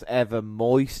first ever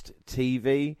moist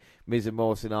TV. Miz and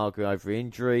Morrison arguing over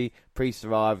injury. Priest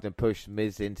arrived and pushed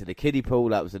Miz into the kiddie pool.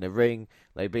 That was in the ring.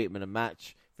 They beat him in a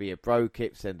match. Rhea broke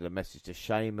it, sending a message to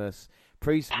Sheamus.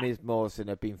 Priest, Miz, Morrison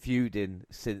have been feuding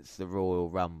since the Royal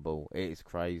Rumble. It is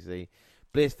crazy.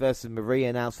 Bliss versus Marie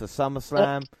announced for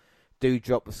SummerSlam.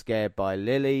 Doudrop was scared by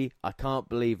Lily. I can't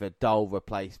believe a doll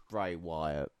replaced Bray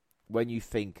Wyatt. When you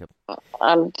think of...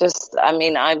 I'm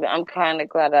kind of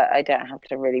glad that I don't have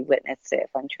to really witness it, if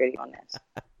I'm truly honest.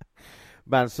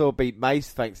 Mansoor beat Mace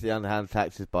thanks to the underhand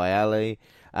taxes by Ali.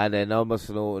 And then Omos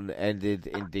and Orton ended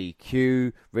in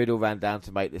DQ. Riddle ran down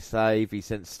to make the save. He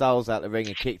sent Styles out the ring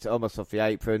and kicked Omos off the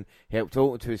apron. He helped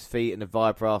Orton to his feet, and the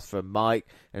Viper asked for a mic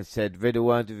and said,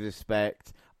 Riddle earned his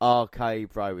respect.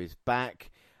 RK Bro is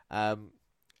back. And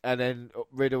then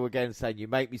Riddle again saying, you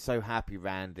make me so happy,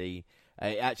 Randy.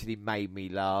 It actually made me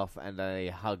laugh, and then he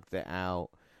hugged it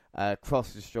out.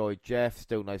 Cross destroyed Jeff,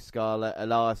 still no Scarlett.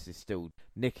 Elias is still...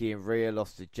 Nikki and Rhea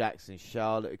lost to Jaxie and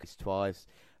Charlotte twice.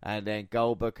 And then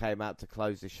Goldberg came out to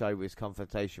close the show with his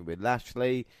confrontation with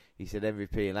Lashley. He said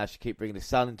MVP and Lashley keep bringing the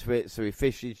son into it, so he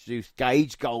officially introduced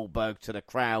Gage Goldberg to the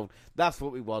crowd. That's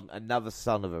what we want, another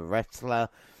son of a wrestler.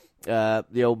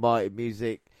 The almighty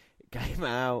music came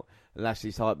out.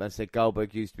 Lashley's hype man said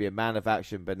Goldberg used to be a man of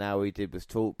action, but now all he did was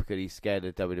talk because he's scared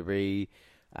of WWE.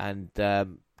 And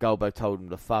Goldberg told him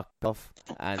to fuck off,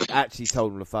 and actually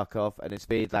told him to fuck off, and then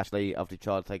speared Lashley after he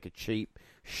tried to take a cheap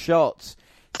shot.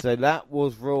 So that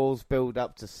was Raw's build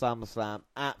up to SummerSlam.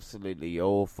 Absolutely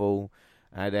awful.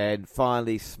 And then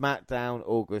finally, SmackDown,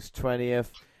 August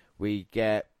 20th, we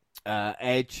get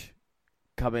Edge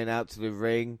coming out to the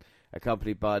ring,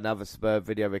 accompanied by another superb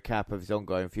video recap of his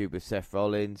ongoing feud with Seth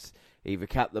Rollins. He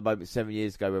recapped the moment 7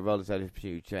 years ago where Rollins had his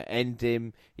opportunity to end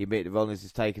him. He admitted that Rollins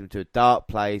has taken him to a dark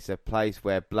place, a place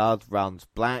where blood runs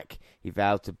black. He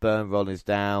vowed to burn Rollins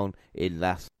down in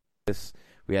Las Vegas.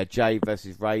 We had Jay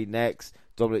versus Ray next.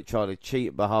 Dominic tried to cheat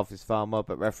on behalf of his farmer,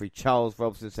 but referee Charles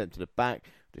Robson sent to the back.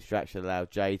 Distraction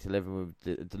allowed Jay to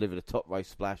deliver the top rope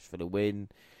splash for the win.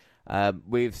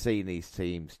 We've seen these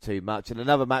teams too much. And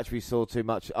another match we saw too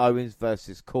much, Owens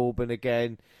versus Corbin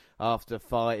again. After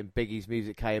fighting, Biggie's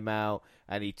music came out,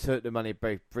 and he took the money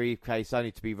briefcase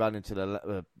only to be run into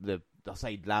the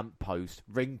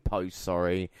ring post,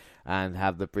 and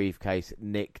have the briefcase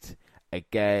nicked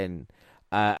again.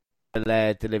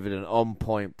 Belair delivered an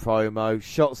on-point promo.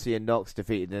 Shotzi and Nox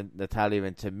defeated Natalya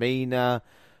and Tamina.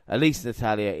 At least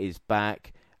Natalya is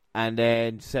back. And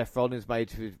then Seth Rollins made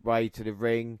his way to the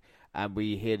ring, and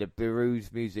we hear the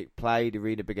Beru's music play. The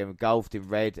arena began engulfed in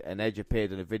red, and Edge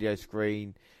appeared on the video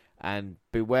screen. And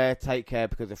beware, take care,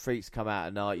 because the freaks come out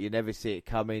at night. You never see it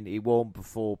coming. He warned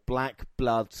before black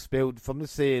blood spilled from the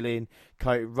ceiling,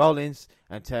 coating Rollins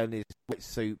and turning his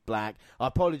suit black. I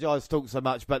apologise for talking so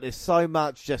much, but there's so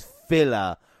much just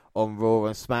filler on Raw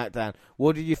and SmackDown.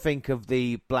 What do you think of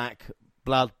the black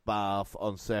bloodbath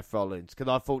on Seth Rollins?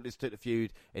 Because I thought this took the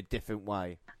feud a different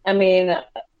way. I mean,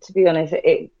 to be honest,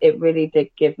 it really did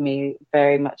give me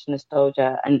very much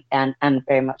nostalgia and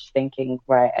very much thinking,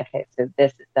 right, okay, so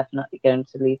this is definitely going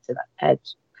to lead to that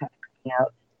Edge kind of coming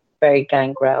out very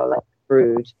Gangrel, like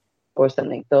Brood or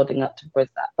something, building up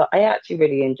towards that. But I actually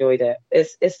really enjoyed it. It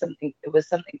was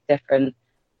something different.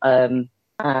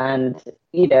 And,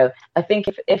 you know, I think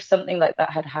if something like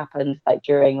that had happened, like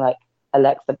during like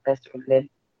Alexa Bliss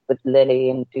or with Lily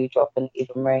and Doudrop and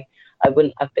Eva Marie, I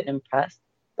wouldn't have been impressed.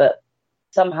 But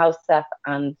somehow Seth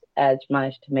and Edge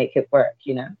managed to make it work,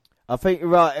 you know? I think you're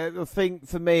right. I think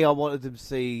for me, I wanted them to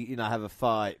see, have a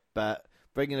fight, but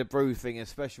bringing the Brew thing,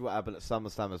 especially what happened at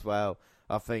SummerSlam as well,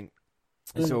 I think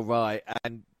it's all right.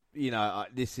 And,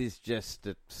 this is just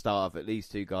the start of at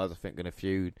least two guys I think going to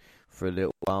feud for a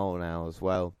little while now as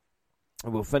well.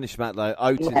 And we'll finish that though.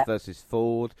 Otis versus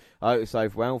Ford. Otis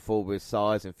overwhelmed Ford with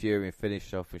size and fury and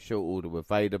finished off in short order with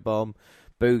Vader Bomb.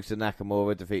 Boogs and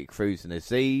Nakamura defeated Cruz and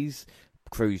Aziz.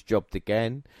 Cruz jobbed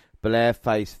again. Belair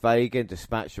faced Vega,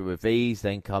 dispatched her with ease.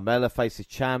 Then Carmella faces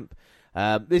Champ.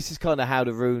 This is kind of how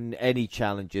to ruin any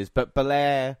challenges, but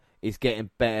Belair is getting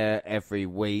better every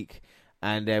week.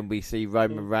 And then we see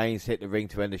Roman Reigns hit the ring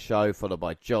to end the show, followed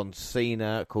by John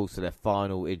Cena, of course, to their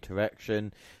final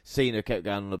interaction. Cena kept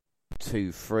going on the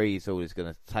 2-3 is all he's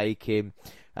going to take him.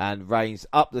 And Reigns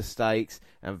up the stakes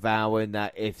and vowing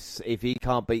that if he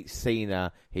can't beat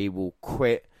Cena, he will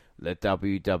quit the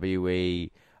WWE.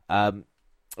 And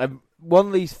one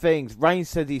of these things, Reigns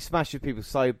said he smashes people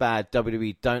so bad,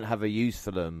 WWE don't have a use for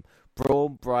them.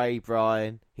 Braun, Bray,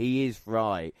 Bryan, he is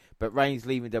right. But Reigns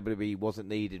leaving WWE wasn't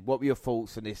needed. What were your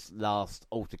thoughts on this last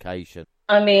altercation?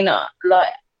 I mean, I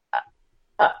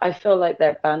feel like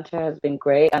their banter has been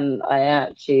great, and I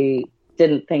actually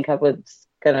didn't think I was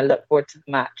going to look forward to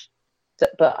the match,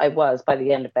 but I was by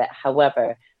the end of it.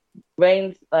 However,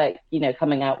 Reigns,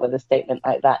 coming out with a statement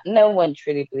like that, no one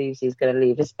truly believes he's going to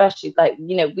leave, especially,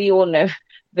 we all know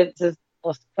Vince has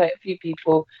lost quite a few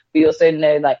people. We also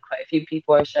know, quite a few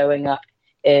people are showing up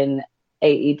in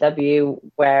AEW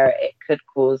where it could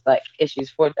cause, issues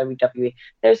for WWE.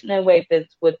 There's no way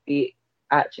Vince would be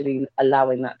actually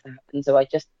allowing that to happen. So I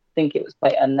just think it was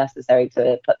quite unnecessary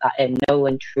to put that in. No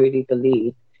one truly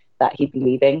believed that he'd be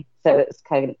leaving. So it's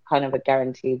kind of a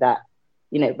guarantee that,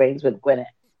 Reigns would win it.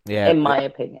 Yeah, in my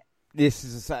opinion. This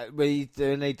is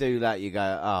when they do that, you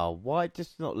go, oh, why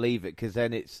just not leave it? Because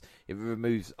then it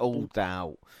removes all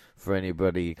doubt for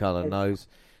anybody who kind of knows.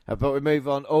 But we move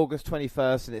on. August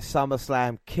 21st, and it's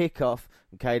SummerSlam kickoff.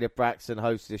 And Caleb Braxton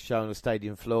hosted the show on the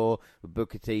stadium floor with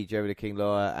Booker T, Jerry the King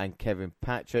Lawler, and Kevin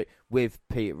Patrick with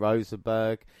Pete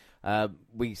Rosenberg.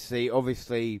 We see,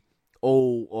 obviously,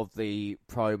 all of the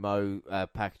promo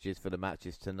packages for the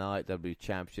matches tonight. WWE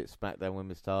Championship, SmackDown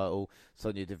Women's Title.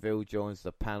 Sonya Deville joins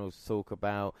the panel to talk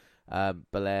about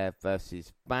Belair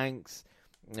versus Banks.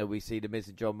 We see The Miz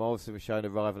and John Morrison were shown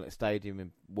arriving at the stadium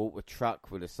in Walter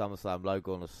Truck with a SummerSlam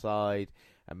logo on the side.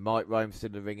 And Mike Rome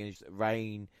stood in the ring, and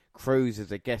Rain Cruz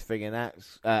as a guest ring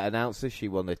announcer. She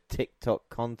won the TikTok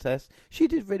contest. She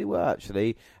did really well,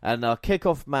 actually. And our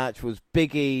kickoff match was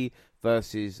Big E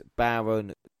versus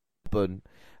Baron Corbin.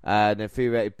 And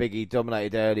infuriated Big E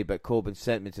dominated early, but Corbin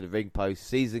sent him into the ring post,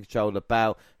 seizing control of the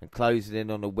bout and closing in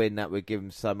on a win that would give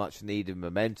him so much needed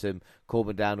momentum.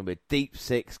 Corbin down with deep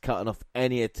six, cutting off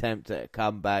any attempt at a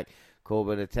comeback.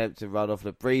 Corbin attempted to run off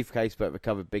the briefcase, but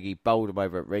recovered Big E, bowled him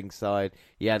over at ringside.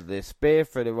 He added a spear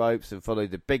through the ropes and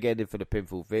followed the big ending for the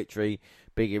pinfall victory.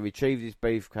 Big E retrieved his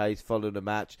briefcase following the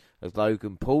match as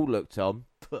Logan Paul looked on.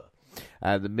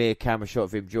 And the mere camera shot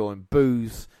of him drawing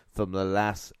boos from the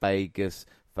Las Vegas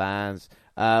fans.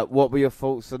 What were your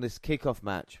thoughts on this kickoff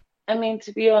match? I mean,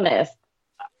 to be honest,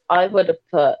 I would have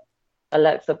put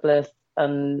Alexa Bliss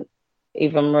and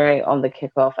Eva Marie on the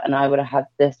kickoff, and I would have had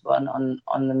this one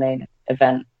on the main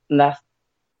event. And that's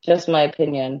just my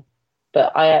opinion.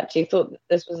 But I actually thought that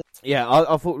this was... Yeah,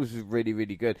 I thought this was really,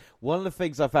 really good. One of the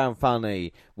things I found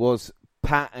funny was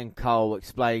Pat and Cole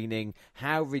explaining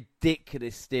how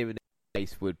ridiculous steering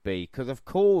case would be, because of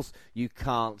course you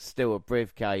can't steal a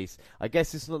briefcase. I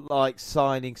guess it's not like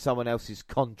signing someone else's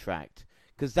contract,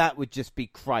 because that would just be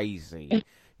crazy,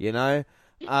 right?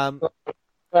 I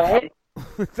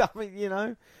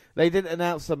mean, they didn't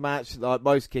announce the match like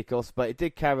most kickoffs, but it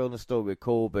did carry on the story with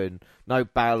Corbin. No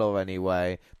Balor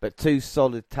anyway, but two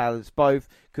solid talents. Both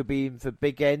could be in for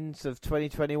big ends of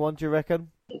 2021, do you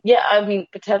reckon? Yeah, I mean,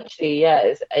 potentially,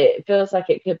 yeah. It feels like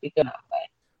it could be going that way.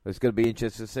 It's going to be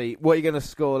interesting to see. What are you going to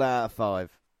score out of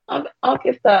 5? I'll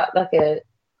give that like a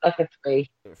 3.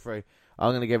 3.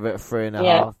 I'm going to give it a 3.5.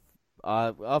 Yeah.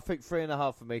 I think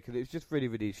 3.5 for me, because it's just really,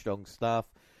 really strong stuff.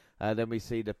 Then we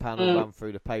see the panel run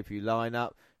through the pay-per-view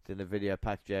lineup. Then the video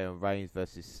package on Reigns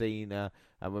versus Cena.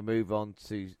 And we move on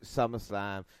to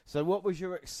SummerSlam. So what was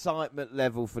your excitement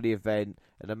level for the event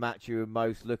and the match you were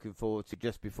most looking forward to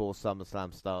just before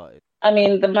SummerSlam started? I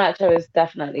mean, the match I was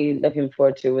definitely looking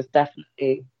forward to was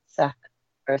definitely Seth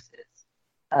versus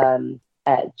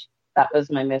Edge. That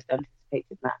was my most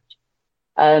anticipated match.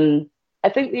 I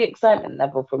think the excitement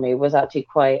level for me was actually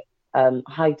quite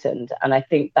heightened, and I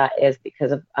think that is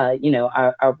because of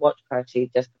our watch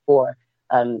party just before,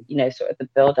 sort of the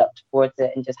build up towards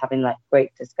it, and just having like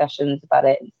great discussions about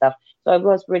it and stuff. So I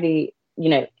was really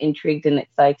intrigued and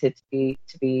excited to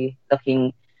be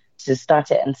looking to start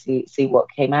it and see what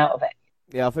came out of it.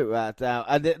 Yeah, I think without doubt,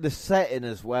 and the setting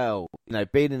as well.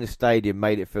 Being in the stadium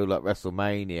made it feel like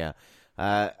WrestleMania,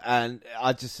 and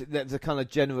there's a kind of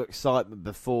general excitement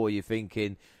before you're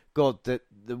thinking, God, the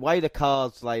way the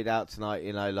cards laid out tonight,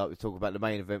 like we talk about, the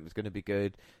main event was going to be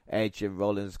good. Edge and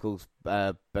Rollins, of course,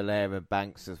 Belair and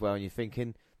Banks as well, and you're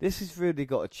thinking, this has really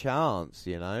got a chance,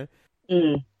 Definitely.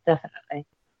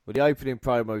 Well, the opening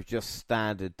promo was just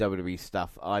standard WWE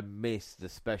stuff. I miss the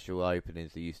special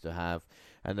openings they used to have.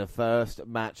 And the first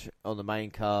match on the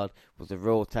main card was the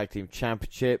Raw Tag Team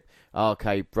Championship,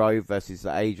 RK Bro versus the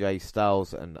AJ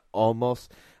Styles and Omos.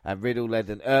 And Riddle led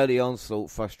an early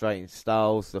onslaught, frustrating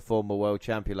Styles. The former world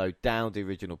champion low down the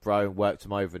original Bro and worked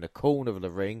him over in the corner of the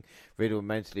ring. Riddle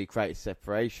mentally created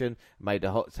separation, made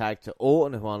a hot tag to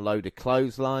Orton, who unloaded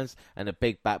clotheslines and a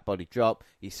big back body drop.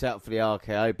 He set up for the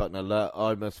RKO, but an alert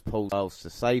Omos pulled Styles to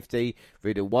safety.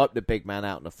 Riddle wiped the big man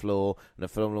out on the floor, and the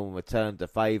phenomenal returned the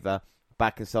favour.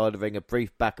 Back inside the ring, a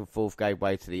brief back and forth gave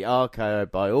way to the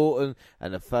RKO by Orton,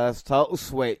 and the first title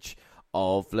switch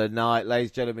of the night. Ladies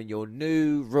and gentlemen, your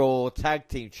new Raw Tag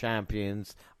Team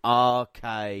Champions,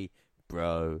 RK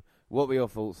Bro. What were your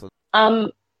thoughts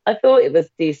on? I thought it was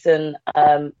decent.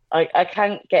 I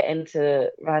can't get into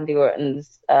Randy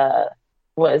Orton's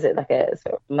what is it, like a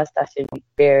sort of mustache and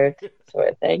beard sort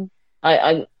of thing.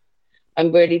 I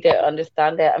really don't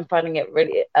understand it. I'm finding it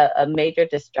really a major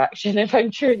distraction, if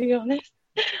I'm truly honest.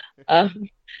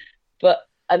 But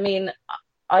I mean,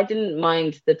 I didn't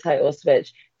mind the title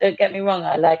switch. Don't get me wrong,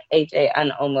 I like AJ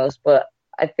and Omos, but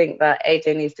I think that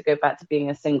AJ needs to go back to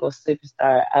being a single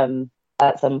superstar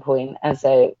at some point. And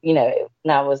so,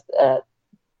 now was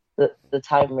the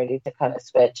time really to kind of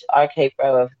switch. RK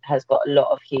Bro has got a lot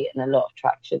of heat and a lot of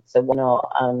traction, so why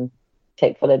not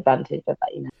take full advantage of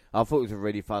that, I thought it was a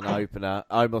really fun opener.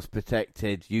 Omos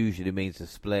protected usually means the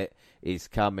split is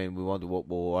coming. We wonder what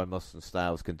more Omos and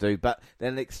Styles can do. But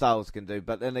then Styles can do.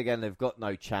 But then again, they've got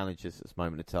no challenges at this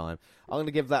moment in time. I'm going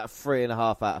to give that a 3.5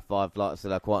 out of 5. Like I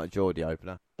said, I quite enjoyed the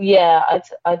opener. Yeah,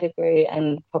 I'd agree,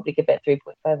 and probably give it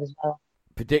 3.5 as well.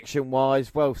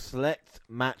 Prediction-wise, select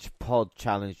match pod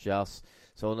challenged us.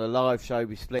 So on the live show,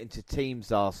 we split into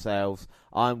teams ourselves.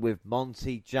 I'm with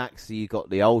Monty. Jaxie, you got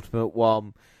the ultimate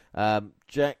one.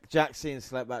 Jaxie and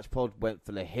Select Match Pod went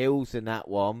for the Hills in that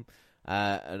one.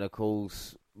 And of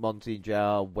course, Monty and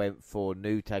JR went for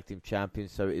new tag team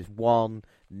champions. So it is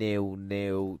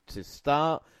 1-0 to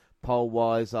start.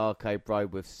 Poll-wise, RK Bro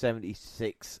with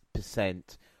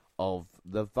 76% of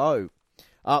the vote.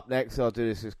 Up next, I'll do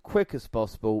this as quick as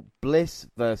possible. Bliss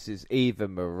versus Eva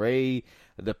Marie.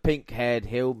 The pink-haired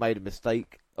heel made a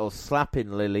mistake of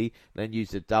slapping Lily, then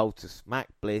used a doll to smack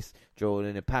Bliss, drawing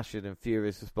in a passionate and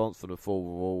furious response from the former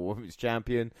Raw Women's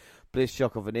Champion. Bliss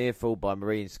shock of an earful by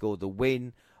Marie and scored the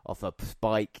win off a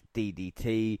spike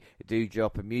DDT.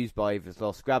 Doudrop, amused by Eva's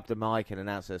loss, grabbed the mic and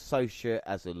announced her associate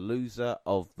as a loser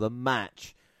of the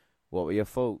match. What were your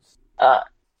thoughts?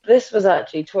 This was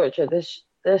actually torture. This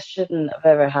shouldn't have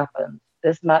ever happened.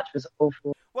 This match was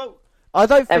awful. Well, I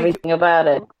don't think everything about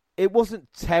it. It wasn't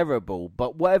terrible,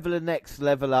 but whatever the next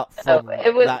level up from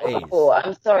it was that awful. is.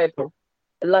 I'm sorry, but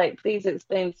please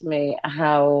explain to me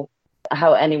how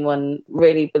anyone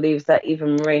really believes that Eva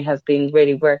Marie has been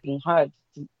really working hard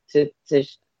to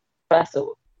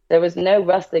wrestle. There was no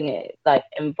wrestling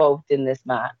involved in this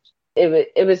match.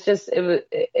 It was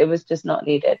just not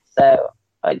needed. So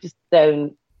I just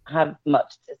don't have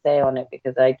much to say on it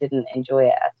because I didn't enjoy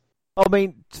it. I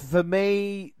mean, for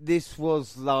me, this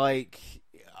was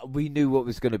we knew what it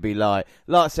was going to be like.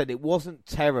 Like I said, it wasn't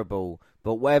terrible,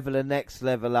 but whatever the next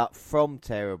level up from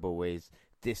terrible is,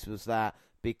 this was that.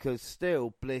 Because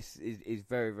still, Bliss is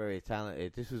very, very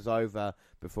talented. This was over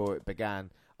before it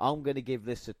began. I'm going to give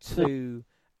this a 2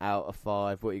 out of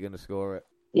 5. What are you going to score it?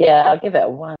 Yeah, I'll give it a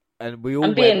 1. And we all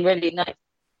I'm being really nice.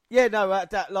 Yeah, no,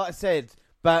 like I said,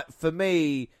 but for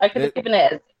me... I could have given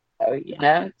it a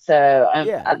 0, so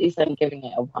at least I'm giving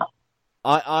it a 1.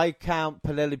 I count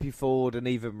Penelope Ford and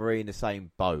Eva Marie in the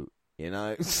same boat,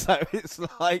 So it's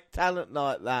like talent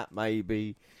like that,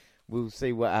 maybe. We'll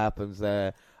see what happens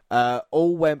there.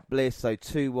 All went Bliss, so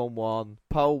 2-1.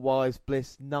 Poll-wise,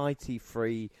 Bliss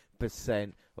 93%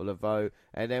 of the vote.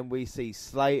 And then we see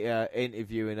Slater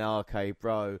interviewing RK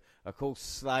Bro. Of course,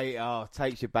 Slater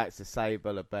takes you back to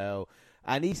Sabre LaBelle.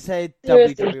 And he said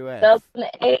Seriously, WWF. doesn't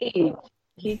age.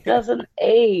 He doesn't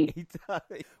age.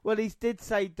 Well, he did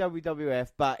say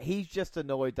WWF, but he's just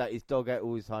annoyed that his dog ate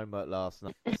all his homework last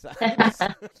night.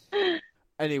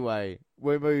 Anyway,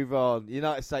 we move on.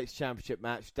 United States Championship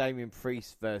match, Damian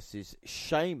Priest versus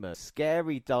Sheamus.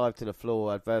 Scary dive to the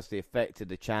floor adversely affected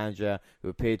the challenger, who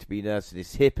appeared to be nursing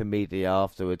his hip immediately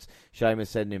afterwards.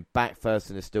 Sheamus sending him back first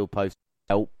in the steel post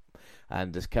help.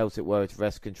 And as Celtic Warriors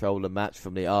wrest control the match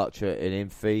from the Archer in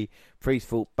Infi, Priest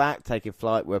fought back, taking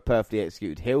flight with a perfectly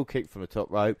executed heel kick from the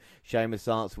top rope. Sheamus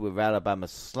answered with Alabama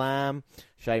slam.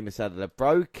 Sheamus added a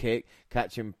bro kick,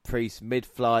 catching Priest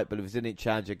mid-flight, but the Brazilian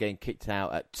challenger again kicked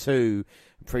out at 2.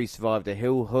 Priest survived a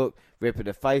heel hook, ripping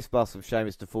the face bust of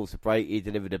Sheamus to force a break. He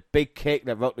delivered a big kick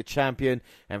that rocked the champion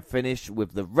and finished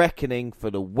with the reckoning for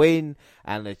the win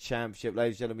and the championship.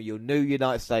 Ladies and gentlemen, your new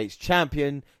United States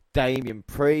champion, Damian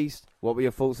Priest. What were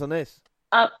your thoughts on this?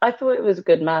 I thought it was a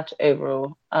good match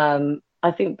overall.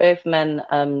 I think both men,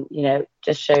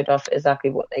 just showed off exactly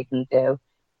what they can do.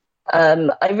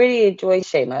 I really enjoy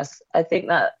Sheamus. I think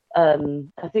that, I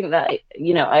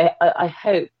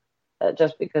hope that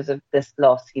just because of this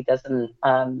loss, he doesn't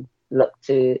look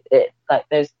to it like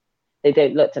they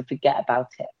don't look to forget about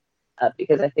it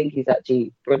because I think he's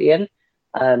actually brilliant.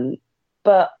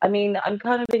 But I mean, I'm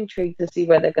kind of intrigued to see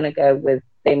where they're going to go with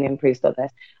Damian Priest on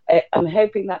this. I'm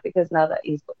hoping that because now that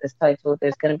he's got this title,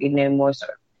 there's going to be no more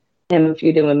sort of him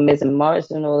feuding with Miz and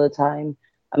Morrison all the time.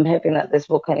 I'm hoping that this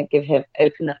will kind of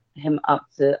open him up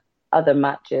to other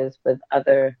matches with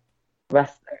other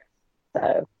wrestlers.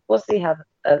 So we'll see how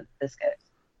this goes.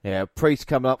 Yeah, Priest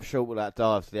coming up short with that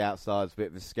dive to the outside is a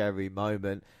bit of a scary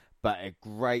moment. But a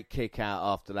great kick out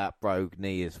after that brogue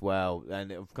knee as well.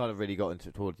 And it kind of really got into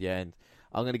it toward the end.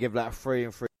 I'm going to give that a 3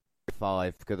 and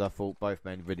 3.5 because I thought both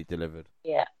men really delivered.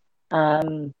 Yeah.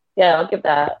 I'll give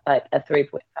that like a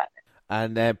 3.5.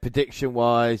 And then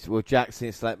prediction-wise, well, Jaxie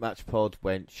and Select Match Pod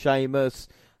went Sheamus.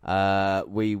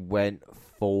 We went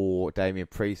for Damian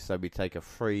Priest, so we take a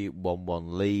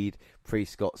 3-1-1 lead.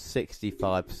 Priest got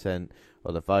 65%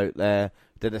 of the vote there.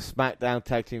 Then the SmackDown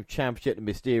Tag Team Championship, the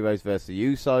Mysterios versus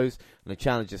the Usos, and the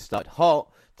challengers started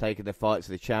hot, taking the fight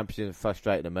to the champions and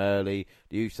frustrating them early.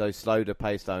 The Usos slowed the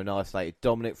pace though and isolated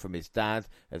Dominic from his dad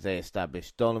as they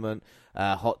established dominant.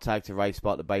 Hot tag to Ray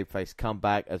Spark the babyface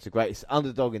comeback as the greatest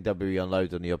underdog in WWE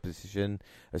unloaded on the opposition.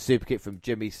 A super kick from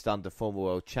Jimmy stunned the former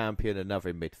world champion, another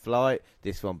in mid-flight.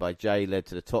 This one by Jay led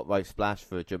to the top rope splash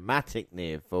for a dramatic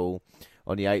near fall.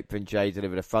 On the apron, Jay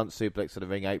delivered a front suplex on the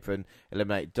ring apron,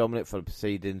 eliminated Dominic from the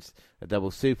proceedings, a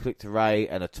double suplex to Ray,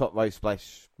 and a top rope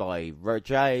splash by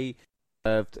Jay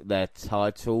served their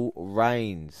title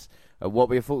reigns. What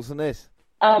were your thoughts on this?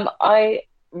 I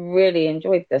really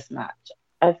enjoyed this match.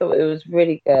 I thought it was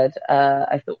really good.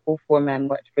 I thought all four men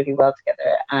worked really well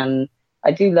together, and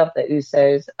I do love the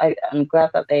Usos. I'm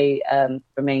glad that they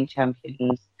remain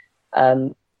champions,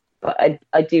 but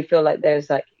I do feel like there's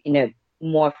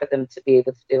more for them to be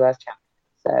able to do as champions.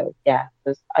 So yeah,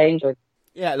 I enjoyed it.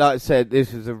 Yeah, like I said,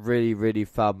 this was a really, really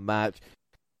fun match.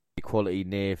 Quality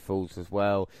near falls as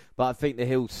well. But I think the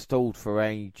heels stalled for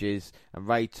ages and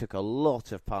Ray took a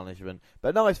lot of punishment.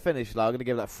 But nice finish, I'm going to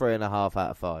give that 3.5 out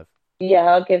of 5. Yeah,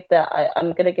 I'll give that.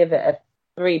 I'm going to give it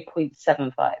a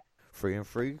 3.75. 3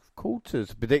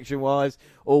 3/4. Prediction wise,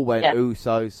 all went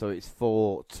Usos, so it's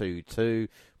 4-2-2.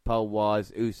 Poll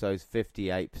wise, Usos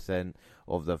 58%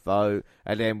 of the vote.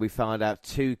 And then we find out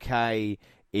 2K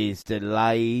is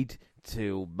delayed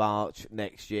till March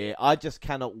next year. I just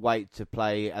cannot wait to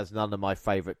play as none of my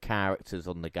favourite characters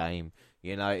on the game.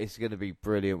 It's going to be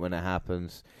brilliant when it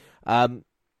happens. What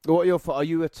are your thoughts? Are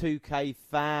you a 2K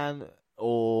fan,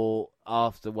 or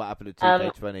after what happened at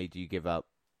 2K20, do you give up?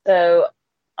 So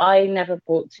I never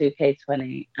bought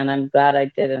 2K20, and I'm glad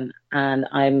I didn't. And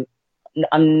I'm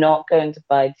not going to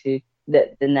buy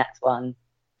the next one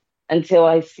until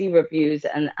I see reviews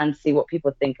and see what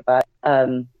people think about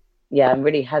it. I'm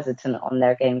really hesitant on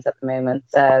their games at the moment.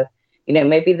 So,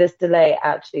 maybe this delay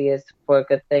actually is for a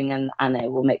good thing and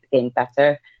it will make the game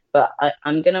better. But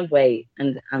I'm going to wait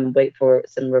and wait for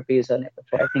some reviews on it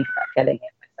before I think about getting it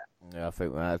myself. Yeah, I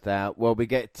think without doubt. Well, we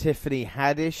get Tiffany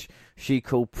Haddish. She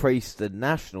called Priest the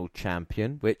national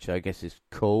champion, which I guess is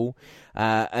cool.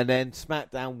 And then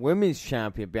SmackDown Women's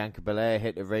Champion Bianca Belair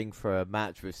hit the ring for a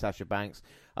match with Sasha Banks.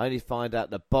 Only find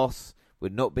out the boss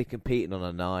would not be competing on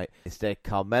a night. Instead,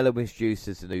 Carmella was introduced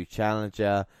as the new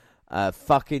challenger.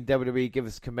 Fucking WWE give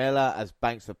us Carmella as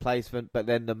Banks' replacement, but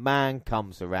then the man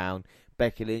comes around.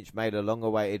 Becky Lynch made a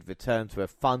long-awaited return to a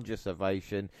thunderous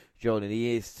ovation, joining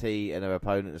the EST and her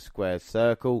opponent in a square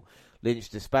circle. Lynch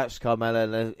dispatched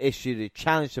Carmella and issued a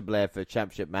challenge to Blair for a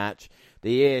championship match.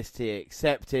 The EST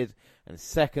accepted, and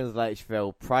seconds later she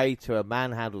fell prey to a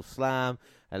manhandle slam,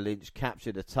 and Lynch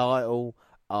captured the title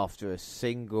after a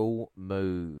single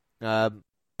move.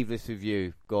 Leave this with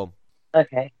you. Go on.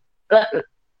 Okay.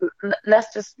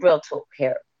 Let's just real talk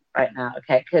here right now,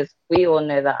 okay? Because we all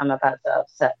know that I'm about to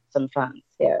upset some fans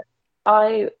here.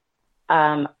 I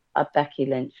am a Becky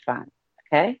Lynch fan,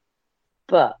 okay?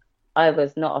 But I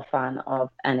was not a fan of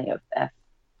any of this.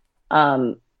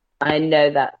 I know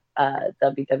that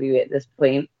WWE at this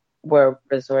point were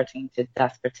resorting to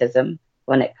despotism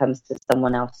when it comes to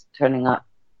someone else turning up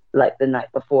like the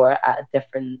night before at a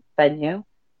different venue.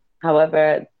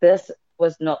 However, this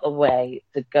was not the way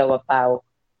to go about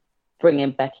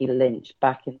bringing Becky Lynch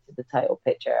back into the title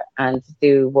picture and to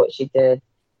do what she did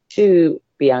to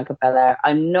Bianca Belair.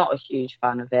 I'm not a huge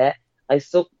fan of it.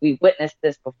 We witnessed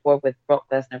this before with Brock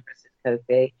Lesnar versus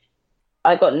Kofi.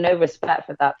 I got no respect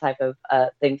for that type of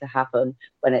thing to happen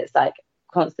when it's like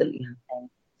constantly happening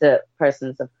to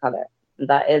persons of color.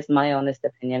 That is my honest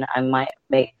opinion. I might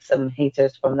make some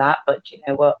haters from that, but you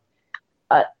know what?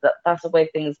 That's the way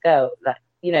things go. Like,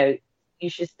 you know, you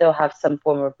should still have some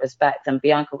form of respect. And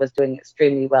Bianca was doing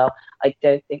extremely well. I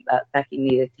don't think that Becky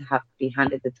needed to have to be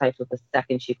handed the title the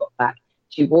second she got back.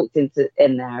 She walked in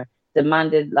there,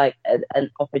 demanded like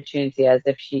an opportunity as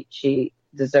if she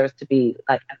deserves to be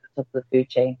like at the top of the food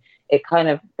chain. It kind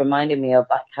of reminded me of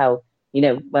like how, you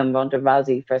know, when Ronda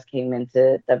Rousey first came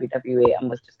into WWE and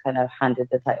was just kind of handed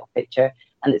the title picture.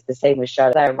 And it's the same with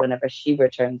Charlotte Flair. Whenever she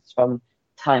returns from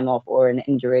time off or an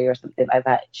injury or something like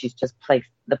that, she's just placed,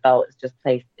 the belt is just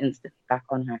placed instantly back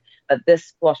on her. But this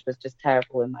squash was just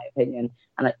terrible in my opinion,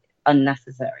 and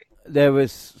unnecessary. There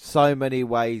was so many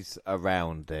ways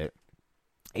around it.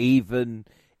 Even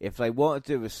if they want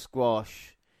to do a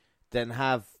squash, then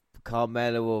have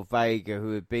Carmella or Vega,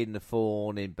 who had been the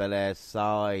thorn in Belair's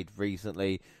side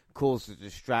recently, cause a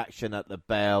distraction at the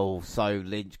bell so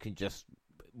Lynch can just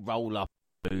roll up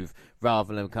and move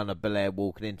rather than kind of Belair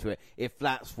walking into it, if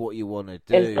that's what you want to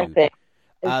do.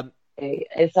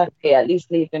 Exactly. At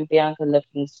least leaving Bianca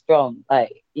looking strong.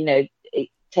 Like, you know,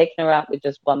 taking her out with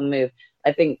just one move.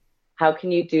 I think, how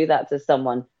can you do that to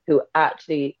someone who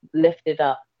actually lifted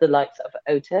up the likes of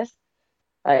Otis?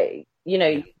 Like, you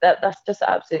know, that's just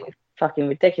absolutely fucking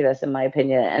ridiculous in my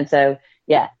opinion. And so,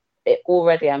 yeah,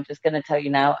 I'm just going to tell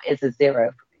you now, it's a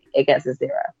 0 for me. It gets a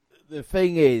 0. The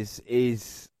thing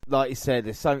is like you said,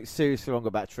 there's something seriously wrong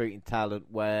about treating talent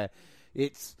where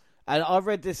it's, and I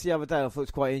read this the other day, I thought it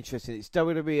was quite interesting. It's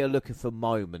WWE are looking for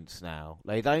moments now.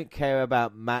 They don't care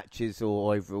about matches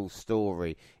or overall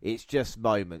story. It's just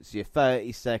moments. Your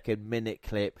 30-second, minute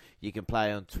clip you can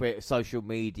play on Twitter, social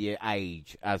media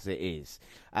age as it is.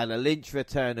 And a Lynch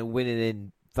return and winning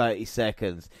in 30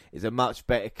 seconds is a much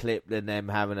better clip than them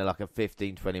having a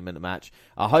 15-20 minute match.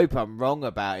 I hope I'm wrong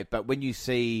about it, but when you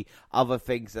see other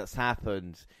things that's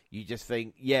happened, you just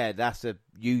think, yeah, that's a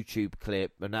YouTube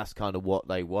clip, and that's kind of what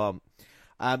they want.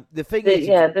 The thing is,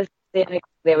 this is the only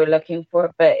they were looking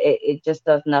for, but it just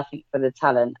does nothing for the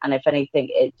talent. And if anything,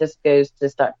 it just goes to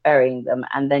start burying them,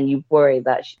 and then you worry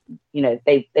that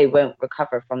they won't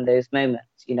recover from those moments.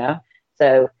 You know,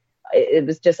 so it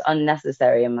was just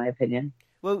unnecessary, in my opinion.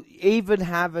 Well, even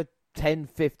have a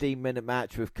 10-15 minute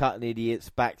match with cutting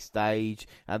idiots backstage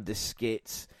and the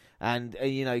skits, and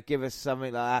give us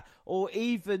something like that. Or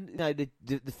even,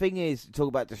 the thing is, talk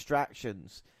about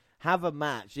distractions. Have a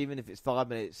match, even if it's 5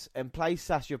 minutes, and play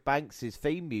Sasha Banks'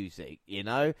 theme music.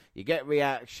 You get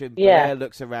reaction. Yeah. Blair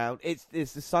looks around.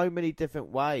 There's so many different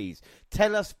ways.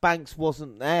 Tell us Banks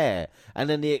wasn't there, and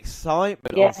then the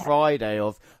excitement on Friday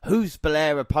of who's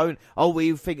Blair opponent. Oh,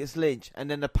 we think it's Lynch, and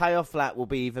then the payoff for that will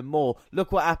be even more.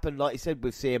 Look what happened, like you said,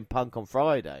 with CM Punk on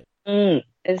Friday.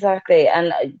 Exactly,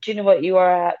 and do you know what? You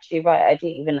are actually right. I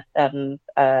didn't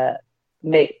even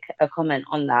make a comment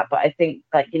on that, but I think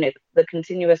the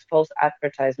continuous false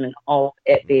advertisement of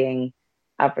it being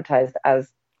advertised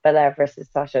as Belair versus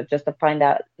Sasha, just to find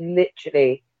out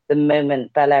literally the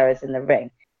moment Belair is in the ring,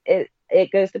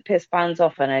 it goes to piss fans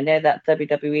off, and I know that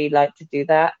WWE like to do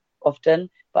that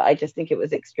often, but I just think it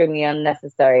was extremely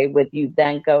unnecessary with you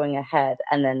then going ahead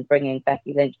and then bringing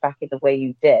Becky Lynch back in the way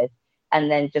you did, and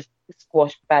then just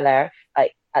squash Belair.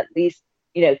 Like, at least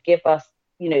give us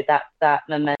that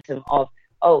momentum of,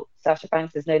 oh, Sasha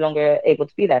Banks is no longer able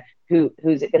to be there.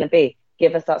 Who's it going to be?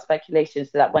 Give us that speculation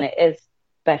so that when it is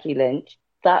Becky Lynch,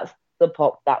 that's the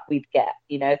pop that we'd get.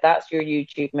 That's your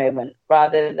YouTube moment,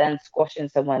 rather than squashing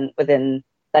someone within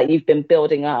that you've been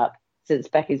building up since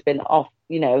Becky's been off,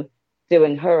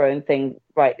 doing her own thing,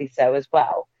 rightly so as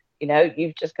well.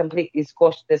 You've just completely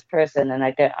squashed this person, and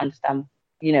I don't understand,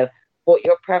 what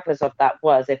your purpose of that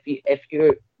was if you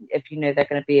know they're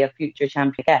going to be a future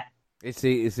champion again. It's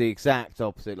the exact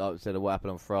opposite, like we said, of what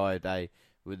happened on Friday.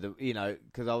 With the,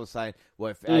 because I was saying,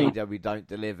 well, if AEW don't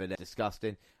deliver, they're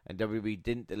disgusting, and WWE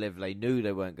didn't deliver. They knew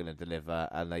they weren't going to deliver,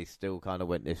 and they still kind of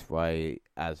went this way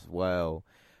as well.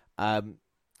 Like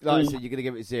I said, you're going to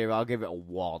give it 0. I'll give it a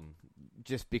 1,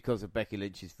 just because of Becky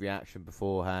Lynch's reaction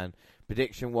beforehand.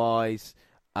 Prediction wise,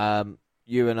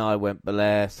 you and I went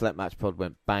Belair. Select Match Pod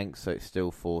went Banks, so it's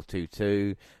still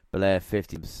 4-2-2. Belair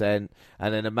 50%,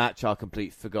 and then a match I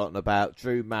completely forgotten about: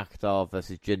 Drew McIntyre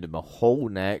versus Jinder Mahal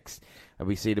next, and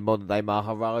we see the modern day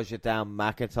Maharaja down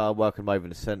McIntyre, working him over in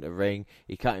the centre ring.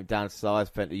 He cut him down to size,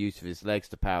 spent the use of his legs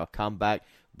to power a comeback,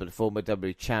 but the former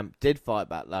WWE champ did fight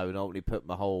back low and ultimately put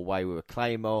Mahal away with a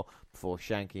claymore before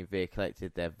Shanky and Veer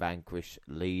collected their vanquished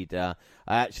leader.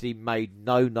 I actually made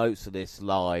no notes of this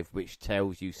live, which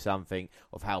tells you something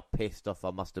of how pissed off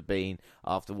I must have been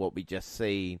after what we just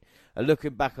seen. And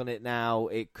looking back on it now,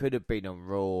 it could have been on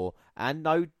Raw, and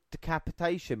no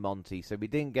decapitation, Monty, so we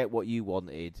didn't get what you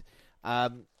wanted.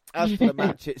 As for the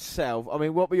match itself, I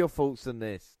mean, what were your thoughts on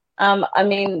this? I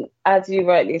mean, as you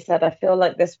rightly said, I feel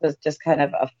like this was just kind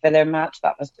of a filler match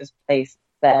that was just placed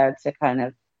there to kind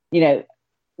of,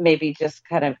 maybe just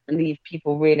kind of leave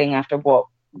people reeling after what,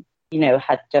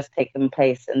 had just taken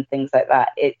place and things like that.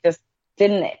 It just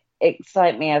didn't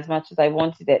excite me as much as I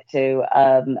wanted it to.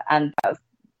 And that's,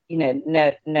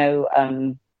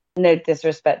 no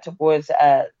disrespect towards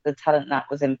the talent that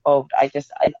was involved. I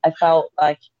felt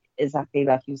like, exactly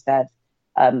like you said,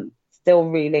 still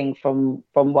reeling from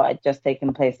what had just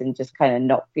taken place and just kind of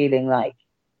not feeling like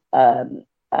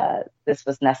this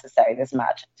was necessary, this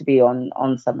match, to be on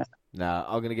SummerSlam. No,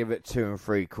 I'm going to give it 2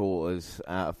 3/4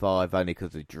 out of 5, only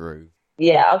because of Drew.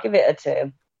 Yeah, I'll give it a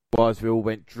 2. Wise, we all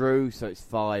went Drew, so it's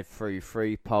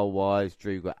 5-3-3 poll-wise.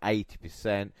 Drew got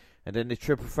 80%. And then the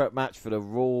triple threat match for the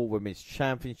Raw Women's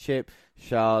Championship: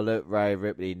 Charlotte, Rhea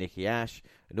Ripley, Nikki Ash.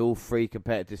 And all 3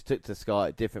 competitors took to the sky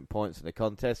at different points in the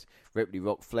contest. Ripley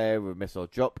rocked Flair with a missile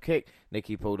drop kick.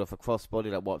 Nikki pulled off a crossbody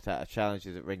that wiped out her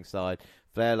challenges at ringside.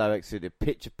 Flair low executed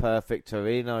picture-perfect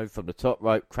Torino from the top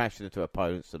rope, crashing into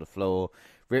opponents to the floor.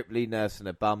 Ripley nursing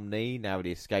a bum knee,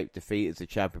 narrowly escaped defeat as the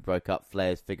champion broke up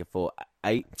Flair's figure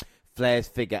 8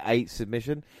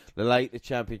 submission. The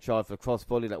champion tried for the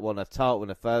crossbody that won a title in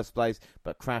the first place,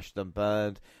 but crashed and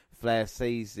burned. Flair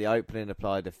seized the opening,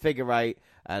 applied the figure 8,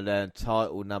 and earned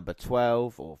title number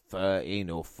 12 or 13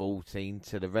 or 14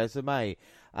 to the resume.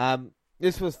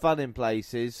 This was fun in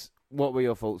places. What were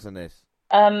your thoughts on this?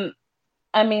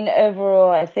 I mean, overall,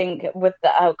 I think with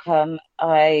the outcome,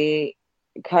 I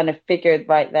kind of figured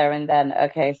right there and then,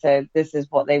 okay, so this is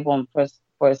what they want for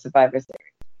a Survivor Series.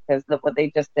 Because look what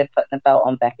they just did, putting the belt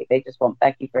on Becky. They just want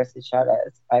Becky versus Charlotte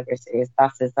at Survivor Series.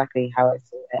 That's exactly how I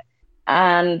saw it.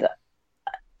 And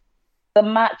the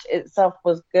match itself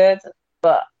was good,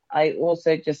 but I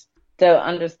also just don't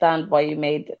understand why you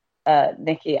made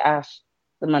Nikki Ash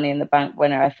the Money in the Bank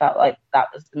winner. I felt like that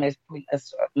was the most pointless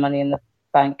sort of Money in the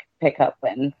Bank pickup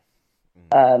win.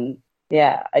 I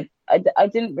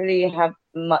didn't really have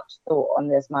much thought on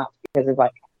this match because of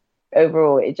like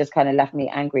overall it just kind of left me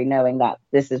angry knowing that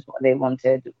this is what they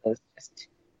wanted was just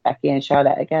Becky and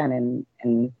Charlotte again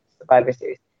in Survivor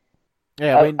Series.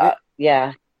 Yeah, I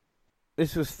mean,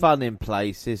 This was fun in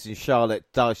places, and Charlotte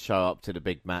does show up to the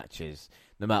big matches,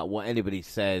 no matter what anybody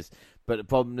says. But the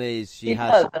problem is she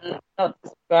has... Not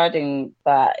discarding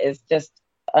that is just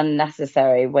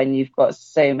unnecessary when you've got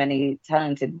so many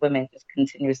talented women just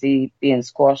continuously being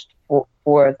squashed for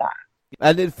that.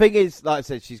 And the thing is, like I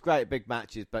said, she's great at big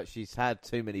matches, but she's had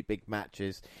too many big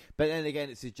matches. But then again,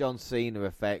 it's the John Cena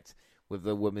effect with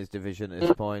the women's division at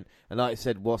this point. And like I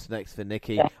said, what's next for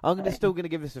Nikki? Yeah. I'm still going to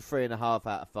give this a 3.5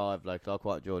 out of 5, because I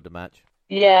quite enjoyed the match.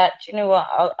 Yeah, do you know what?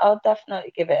 I'll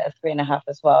definitely give it a 3.5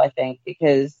 as well, I think,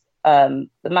 because the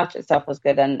match itself was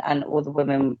good and all the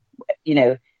women,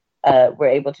 were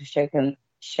able to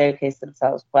showcase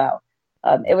themselves well.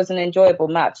 It was an enjoyable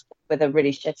match with a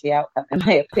really shitty outcome, in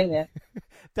my opinion.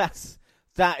 That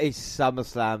is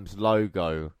SummerSlam's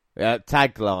logo.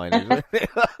 Tagline, isn't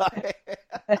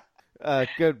it?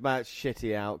 Good match,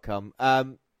 shitty outcome.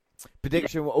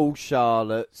 Prediction were all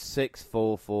Charlotte,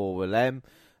 6-4-4 with them.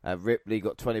 Ripley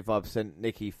got 25%,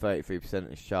 Nikki 33%,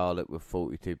 and Charlotte with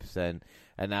 42%.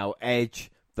 And now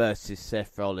Edge versus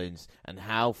Seth Rollins. And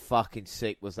how fucking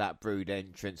sick was that Brood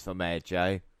entrance from Edge,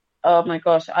 eh? Oh my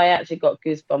gosh, I actually got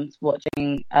goosebumps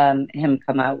watching him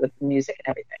come out with the music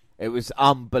and everything. It was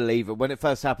unbelievable when it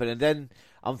first happened. And then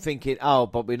I'm thinking,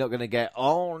 but we're not going to get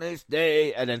on this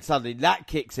day. And then suddenly that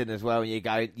kicks in as well. And you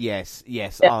go, yes,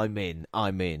 yeah. I'm in. I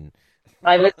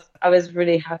was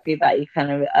really happy that you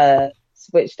kind of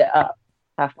switched it up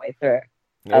halfway through.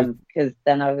 Because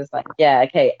then I was like, yeah,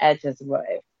 okay, Edge has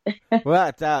arrived.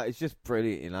 Without a doubt, it's just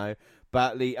brilliant, you know.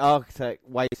 But the Architect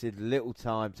wasted little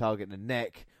time targeting the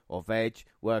neck of Edge,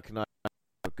 working on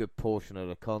a good portion of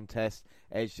the contest.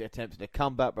 Edge attempted a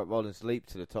comeback, but Rollins leaped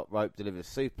to the top rope, delivered a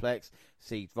suplex,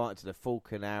 seized right into the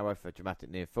Falcon Arrow for a dramatic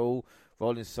near fall.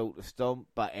 Rollins sought the stomp,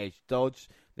 but Edge dodged.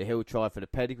 The heel tried for the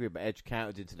pedigree, but Edge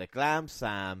countered into the Glam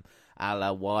Sam, a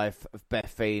la wife of Beth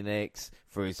Phoenix,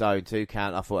 for his own 2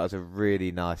 count. I thought that was a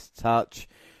really nice touch.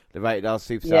 The Rated R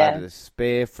Superstar added a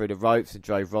spear through the ropes and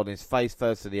drove Rollins face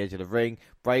first to the edge of the ring,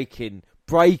 breaking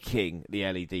the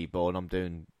LED board. I'm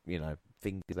doing,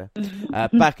 fingers there.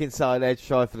 Back inside Edge,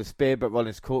 tried for the spear, but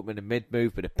Rollins caught him in the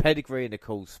mid-move with a pedigree in a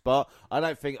cool spot. I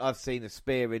don't think I've seen a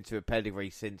spear into a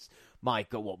pedigree since, my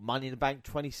God, Money in the Bank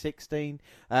 2016?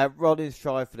 Rollins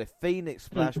tried for the Phoenix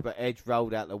Splash, but Edge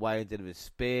rolled out the way and delivered a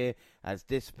spear as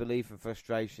disbelief and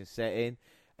frustration set in.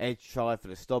 Edge tried for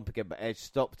the stomp again, but Edge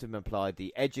stopped him and applied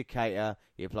the Educator.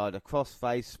 He applied a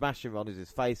crossface, smashing Rollins'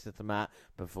 face into the mat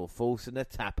before forcing a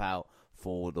tap out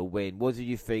for the win. What do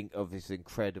you think of this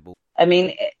incredible? I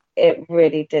mean, it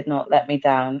really did not let me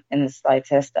down in the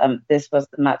slightest. This was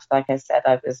the match, like I said,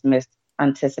 I was most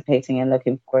anticipating and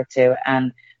looking forward to,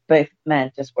 and both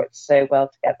men just worked so well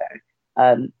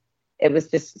together. It was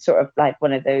just sort of like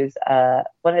one of those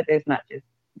matches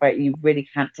where you really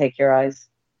can't take your eyes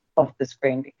off the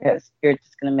screen because you're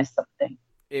just going to miss something.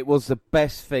 It was the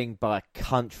best thing by a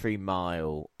country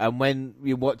mile. And when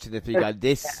you're watching this, you go,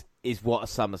 this is what a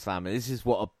SummerSlam is. This is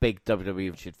what a big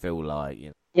WWE should feel like. You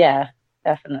know? Yeah,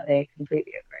 definitely.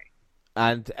 Completely agree.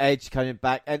 And Edge coming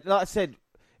back. And like I said,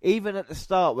 even at the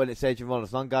start when it's Edge and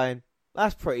Rollins, I'm going,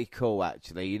 that's pretty cool,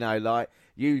 actually. You know, like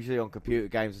usually on computer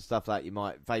games and stuff like you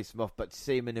might face them off, but to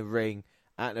see him in the ring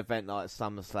at an event like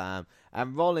SummerSlam.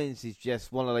 And Rollins is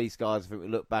just one of these guys I think we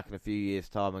look back in a few years'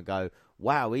 time and go,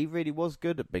 wow, he really was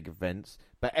good at big events.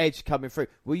 But Edge coming through.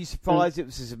 Were you surprised it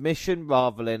was a submission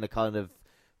rather than a kind of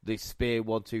the spear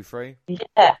 1, 2, 3?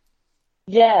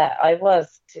 Yeah, I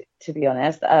was, to be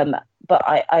honest. But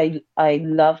I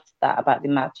loved that about the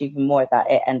match even more, that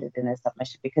it ended in a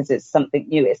submission, because it's something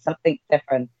new, it's something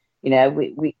different. You know,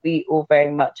 we all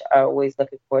very much are always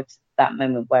looking forward to that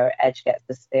moment where Edge gets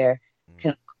the spear,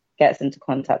 gets into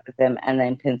contact with him, and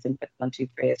then pins him for 1, 2,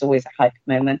 3. It's always a hype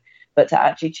moment. But to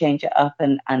actually change it up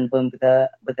and win with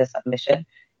a submission,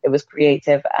 it was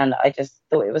creative, and I just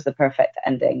thought it was the perfect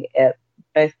ending.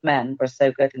 Both men were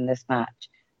so good in this match.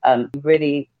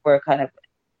 Really were kind of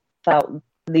felt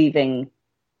leaving,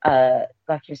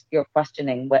 like you're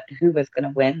questioning who was going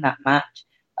to win that match.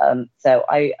 So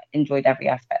I enjoyed every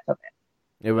aspect of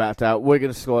it. You're wrapped out. We're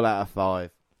going to score that out of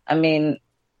 5. I mean,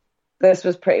 this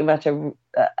was pretty much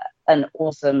an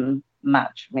awesome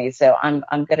match for me. So I'm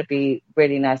going to be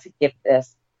really nice to give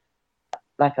this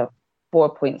like a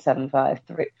 4.75,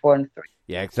 4 and 3.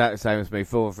 Yeah, exactly the same as me.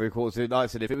 4 3/4. Like I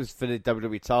said, if it was for the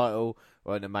WWE title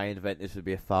or in the main event, this would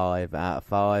be a 5 out of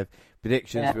 5.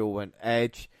 Predictions, we all went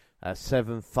Edge,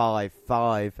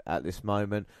 7-5-5 at this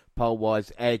moment.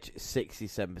 Poll-wise, Edge,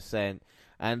 67%.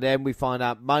 And then we find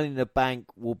out Money in the Bank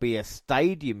will be a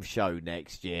stadium show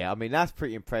next year. I mean, that's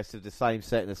pretty impressive, the same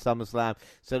setting as SummerSlam.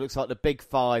 So it looks like the big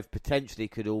 5 potentially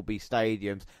could all be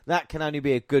stadiums. That can only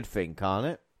be a good thing, can't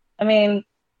it? I mean,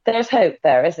 there's hope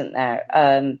there, isn't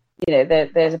there? You know,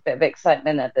 there's a bit of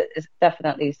excitement that it's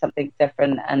definitely something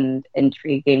different and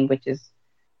intriguing, which is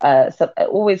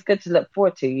always good to look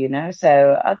forward to, you know.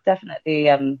 So I'll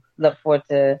definitely look forward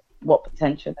to what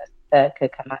potential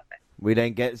could come out of it. We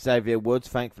then get Xavier Woods,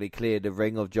 thankfully cleared the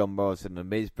ring of John Morrison and The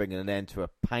Miz, bringing an end to a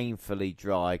painfully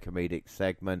dry comedic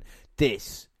segment.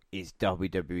 This is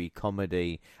WWE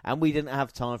comedy. And we didn't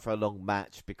have time for a long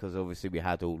match because obviously we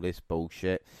had all this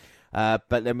bullshit. But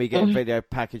then we get a video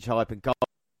package hype and Goldberg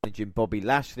managing Bobby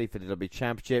Lashley for the WWE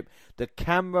Championship. The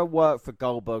camera work for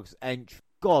Goldberg's entry,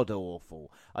 god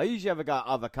awful. I usually have a go at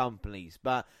other companies,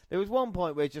 but there was one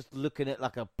point where just looking at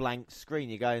like a blank screen,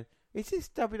 you're going, is this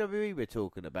WWE we're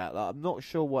talking about? Like, I'm not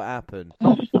sure what happened.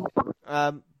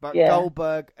 But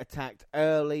Goldberg attacked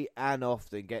early and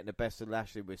often, getting the best of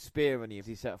Lashley with spear, and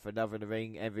he set up for another in the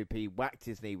ring. MVP whacked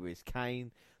his knee with his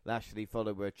cane. Lashley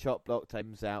followed with a chop block,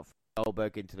 takes out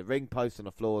Goldberg into the ring post on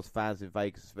the floor as fans in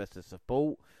Vegas expressed their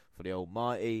support for the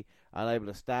Almighty. Unable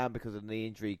to stand because of the knee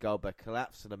injury, Goldberg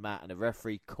collapsed to the mat and the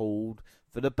referee called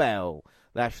for the bell.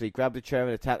 Lashley grabbed the chair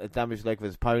and attacked the damaged leg of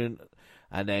his opponent,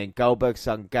 and then Goldberg's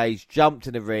son Gage jumped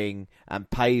in the ring and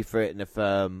paid for it in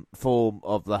the form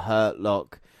of the Hurt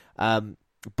Lock.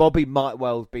 Bobby might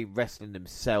well have been wrestling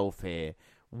himself here.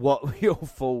 What were your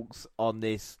thoughts on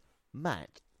this match?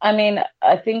 I mean,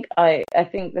 I think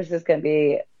this is going to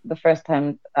be the first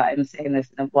time that I'm saying this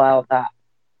in a while, that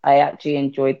I actually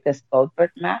enjoyed this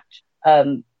Goldberg match.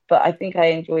 But I think I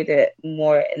enjoyed it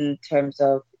more in terms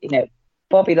of,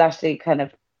 Bobby Lashley kind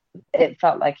of, it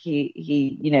felt like he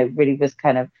really was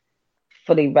kind of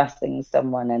fully wrestling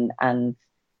someone, and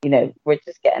we're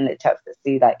just getting a chance to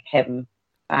see like him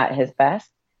at his best.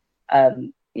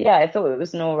 Yeah, I thought it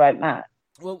was an all right match.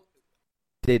 Well,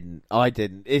 I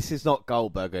didn't. This is not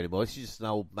Goldberg anymore. This is just an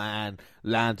old man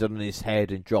landing on his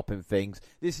head and dropping things.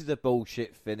 This is a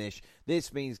bullshit finish.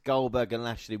 This means Goldberg and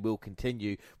Lashley will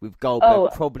continue with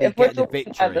Goldberg probably getting the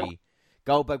victory.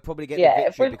 Goldberg probably getting the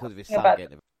victory because of his son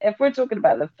getting the... If we're talking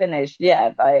about the finish,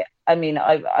 yeah, I mean,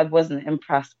 I wasn't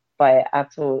impressed by it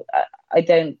at all. I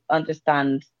don't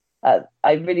understand.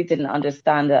 I really didn't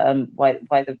understand why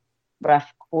the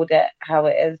ref called it how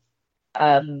it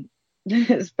is.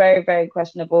 It's very, very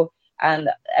questionable, and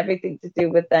everything to do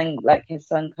with then like his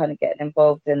son kind of getting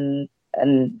involved in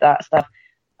and that stuff.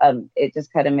 It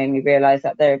just kind of made me realize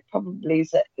that they're probably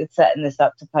setting this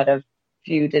up to kind of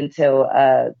feud until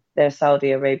their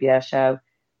Saudi Arabia show,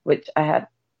 which I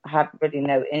have really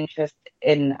no interest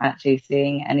in actually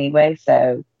seeing anyway.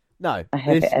 So no, I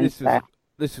hope it ends there.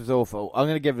 This was awful. I'm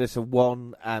going to give this a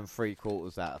 1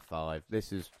 3/4 out of 5.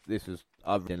 This was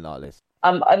I didn't like this.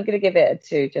 I'm going to give it a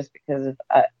 2 just because of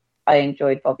I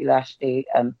enjoyed Bobby Lashley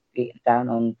beating down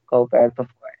on Goldberg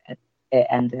before it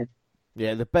ended.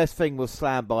 Yeah, the best thing was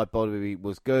Slam by Bobby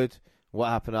was good. What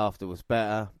happened after was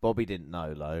better. Bobby didn't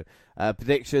know, though.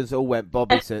 Predictions all went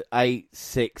Bobby to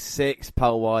 8-6-6.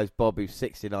 Poll-wise, Bobby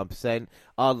 69%.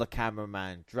 Are the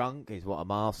cameraman drunk, is what I'm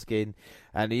asking.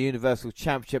 And the Universal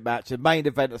Championship match, the main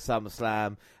event of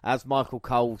SummerSlam. As Michael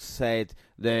Cole said,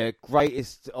 the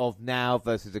greatest of now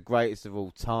versus the greatest of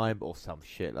all time, or some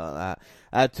shit like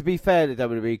that. To be fair to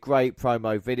WWE, great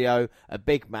promo video, a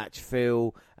big match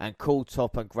feel, and cool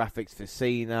top and graphics for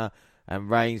Cena.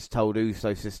 And Reigns told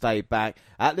Usos to stay back.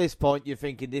 At this point, you're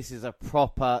thinking this is a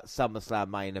proper SummerSlam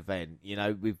main event. You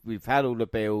know, we've had all the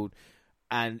build,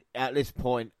 and at this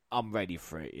point, I'm ready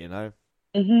for it. You know.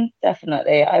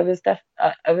 Definitely, I was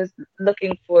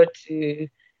looking forward to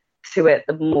it.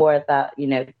 The more that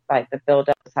like the build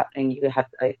up was happening, you had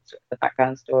like sort of the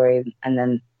background story, and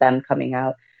then them coming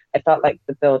out. I felt like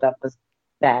the build up was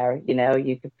there.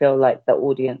 You could feel like the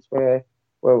audience were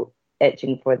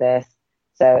itching for this.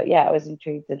 So, yeah, I was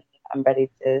intrigued and I'm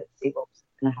ready to see what was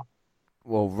going to happen.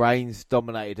 Well, Reigns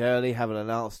dominated early, having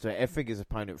an answer to everything his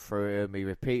opponent threw him. He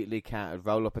repeatedly countered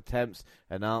roll-up attempts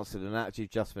and answered an attitude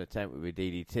adjustment attempt with a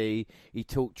DDT. He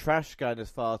talked trash, going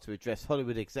as far to address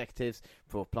Hollywood executives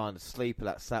for applying a sleeper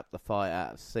that sapped the fight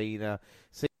out of Cena.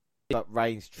 But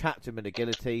Reigns trapped him in a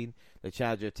guillotine. The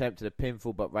challenger attempted a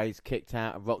pinfall, but Reigns kicked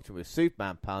out and rocked him with a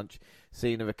Superman punch.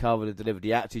 Cena recovered and delivered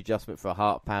the attitude adjustment for a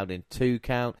heart-pounding 2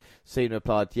 count. Cena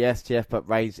applied the STF, but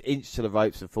Reigns inched to the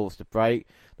ropes and forced a break.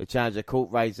 The challenger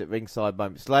caught Reigns at ringside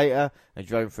moments later and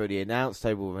drove him through the announce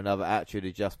table with another attitude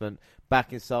adjustment.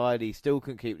 Back inside, he still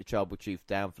couldn't keep the Tribal Chief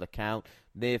down for the count.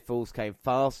 Near falls came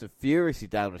fast and furiously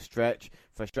down the stretch.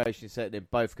 Frustration setting in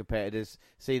both competitors.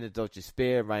 Cena dodged a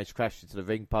spear and Reigns crashed into the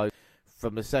ring post.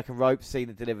 From the second rope,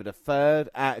 Cena delivered a third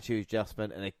attitude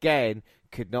adjustment and again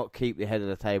could not keep the head of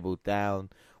the table down.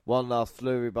 One last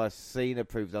flurry by Cena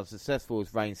proved unsuccessful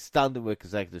as Reigns stunned him with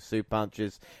consecutive super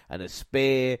punches and a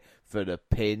spear for the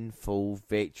pinfall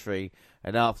victory.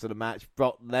 And after the match,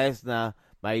 Brock Lesnar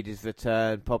made his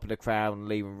return, popping the crowd and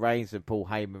leaving Reigns and Paul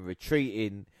Heyman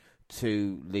retreating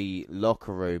to the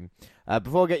locker room.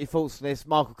 Before I get your thoughts on this,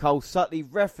 Michael Cole subtly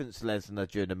referenced Lesnar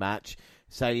during the match,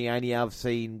 saying he only have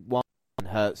seen one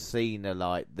hurt Cena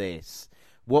like this.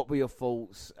 What were your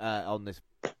thoughts on this?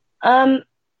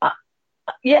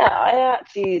 Yeah, I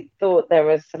actually thought there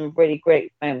was some really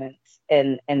great moments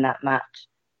in that match.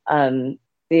 I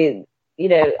think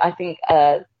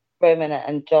Roman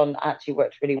and John actually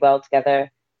worked really well together.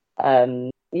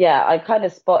 Yeah, I kind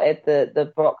of spotted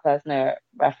the Brock Lesnar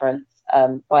reference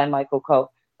by Michael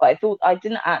Cole, but I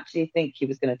didn't actually think he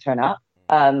was going to turn up.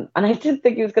 And I didn't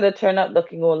think he was going to turn up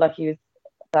looking all like he was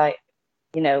like,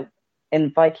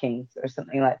 in Vikings or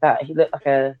something like that. He looked like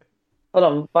a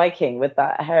full-on Viking with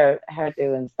that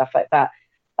hairdo and stuff like that.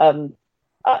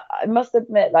 I must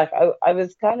admit, like I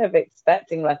was kind of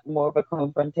expecting like more of a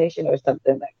confrontation or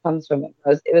something that comes from it.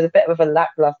 It was a bit of a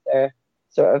lackluster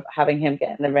sort of having him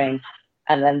get in the ring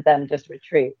and then them just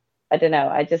retreat. I don't know.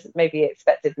 I just maybe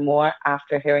expected more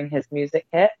after hearing his music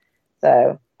hit.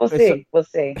 So we'll see.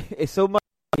 It's almost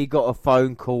he got a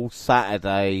phone call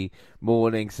Saturday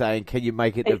morning saying, "Can you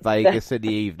make it to Vegas in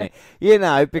the evening?"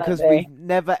 Because we've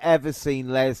never ever seen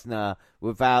Lesnar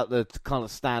without the kind of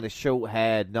standard short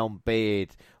hair,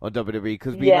 non-beard on WWE.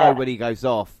 Because we know when he goes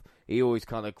off, he always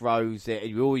kind of grows it,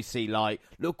 and you always see, like,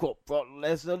 look what Brock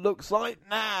Lesnar looks like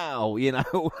now, you know,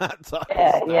 all that type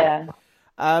of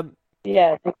stuff.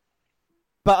 Yeah.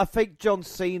 But I think John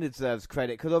Cena deserves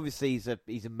credit because obviously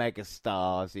he's a mega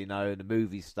star, as you know, and a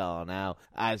movie star now,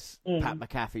 as Pat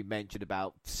McAfee mentioned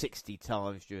about 60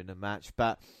 times during the match.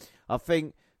 But I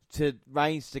think to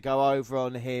Reigns to go over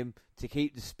on him to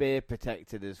keep the spear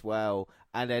protected as well,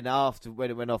 and then after when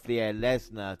it went off the air,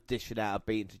 Lesnar dishing out a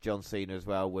beating to John Cena as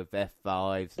well with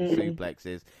F5s and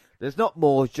suplexes. There's not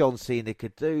more John Cena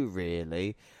could do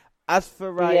really. As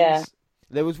for Reigns,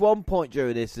 there was one point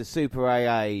during this, the Super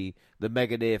AA, the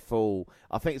Mega Near Fall.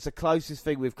 I think it's the closest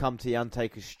thing we've come to the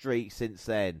Undertaker's streak since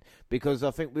then, because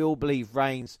I think we all believe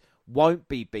Reigns won't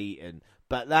be beaten.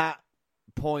 But that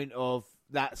point of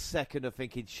that second of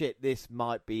thinking, shit, this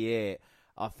might be it,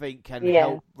 I think can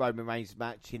help Roman Reigns'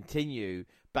 match continue.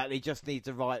 But he just needs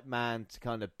the right man to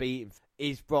kind of beat him.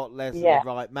 Is Brock Lesnar the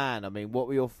right man? I mean, what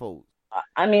were your thoughts?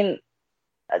 I mean,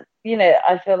 you know,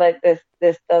 I feel like this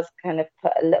does kind of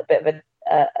put a little bit of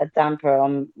a damper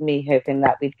on me hoping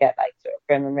that we'd get like sort of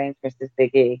Roman Reigns versus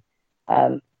Big E,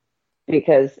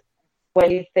 because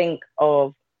when you think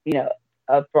of, you know,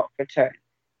 a Brock return,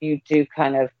 you do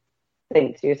kind of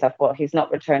think to yourself, well, he's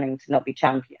not returning to not be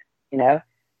champion, you know.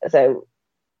 So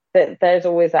there's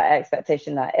always that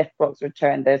expectation that if Brock's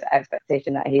returned, there's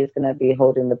expectation that he's going to be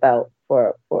holding the belt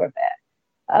for a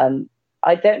bit.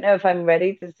 I don't know if I'm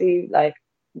ready to see like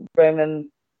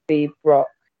Roman be Brock.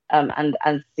 And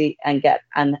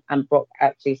Brock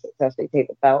actually successfully take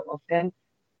the belt off him.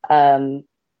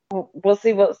 We'll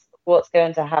see what's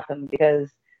going to happen, because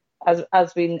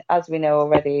as we know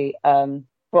already,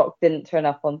 Brock didn't turn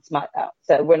up on SmackDown,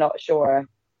 so we're not sure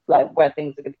like where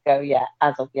things are going to go yet.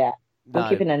 As of yet, I'm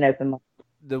keeping an open mind.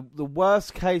 The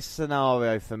worst case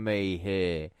scenario for me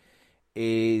here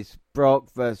is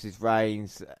Brock versus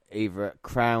Reigns, either at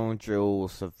Crown Jewel or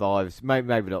Survivors,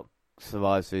 maybe not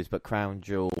Survivor Series, but Crown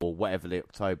Jewel or whatever the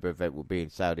October event will be in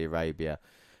Saudi Arabia,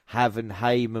 having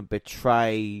Heyman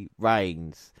betray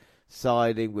Reigns,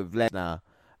 siding with Lesnar,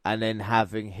 and then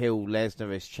having Hill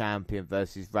Lesnar as champion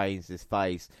versus Reigns as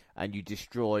face, and you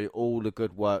destroy all the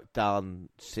good work done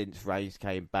since Reigns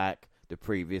came back the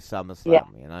previous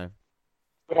SummerSlam, you know?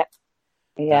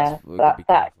 Yeah,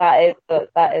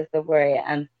 that is the worry.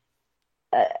 And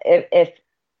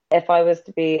if I was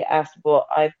to be asked what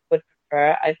I would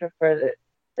prefer, I prefer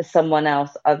someone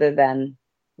else other than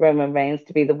Roman Reigns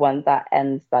to be the one that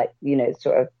ends, like, you know,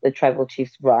 sort of the Tribal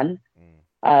Chiefs run.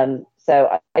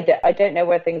 So I don't know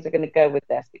where things are going to go with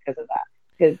this because of that.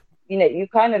 Because, you know, you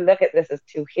kind of look at this as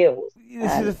two heels.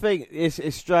 This is the thing.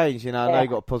 It's strange, you know. I know you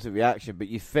got a positive reaction, but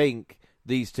you think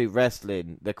these two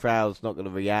wrestling, the crowd's not going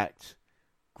to react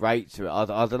great to it. I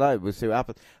don't know. We'll see what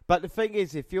happens. But the thing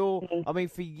is, if you're, I mean,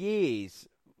 for years,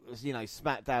 you know,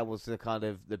 SmackDown was the kind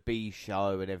of the B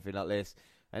show and everything like this,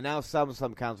 and now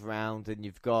SummerSlam comes around, and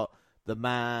you've got the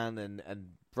Man and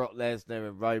Brock Lesnar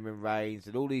and Roman Reigns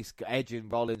and all these Edge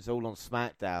and Rollins all on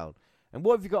SmackDown. And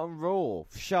what have you got on Raw?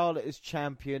 Charlotte is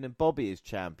champion and Bobby is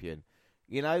champion.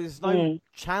 You know, there's no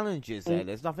challenges there.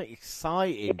 There's nothing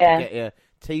exciting to get your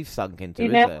teeth sunk into,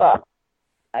 is there? But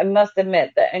I must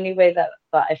admit, the only way that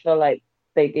I feel like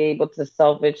they'd be able to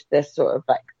salvage this sort of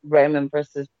like Roman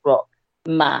versus Brock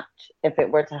match, if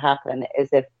it were to happen, is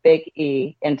if Big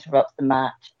E interrupts the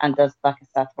match and does like a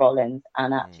Seth Rollins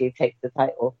and actually takes the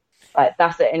title. Like,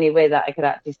 that's the only way that I could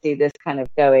actually see this kind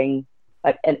of going,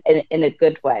 like, in a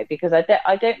good way, because I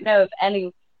don't know if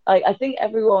any, like, I think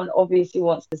everyone obviously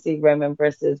wants to see Roman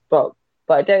versus Brock,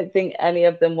 but I don't think any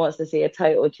of them wants to see a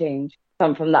title change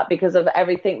come from that, because of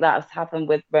everything that has happened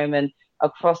with Roman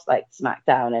across like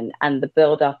SmackDown and the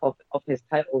build up of his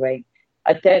title reign.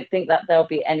 I don't think that there'll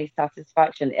be any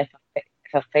satisfaction if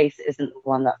a face isn't the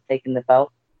one that's taking the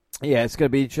belt. Yeah, it's going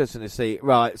to be interesting to see.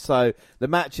 Right, so the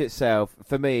match itself,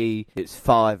 for me, it's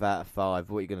 5 out of 5.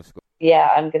 What are you going to score? Yeah,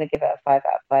 I'm going to give it a 5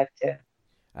 out of 5 too.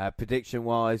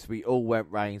 Prediction-wise, we all went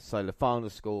Reigns, so the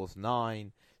final score's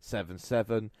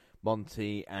 9-7-7.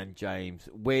 Monty and James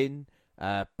win.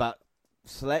 But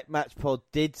Select Match Pod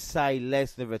did say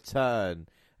Lesnar return,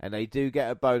 and they do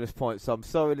get a bonus point. So I'm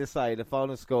sorry to say the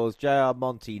final scores: JR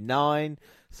Monty 9,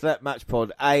 Select Match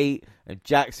Pod 8, and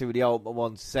Jaxie with the Ultimate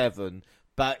One 7.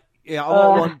 But you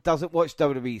know, one doesn't watch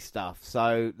WWE stuff,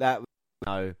 so that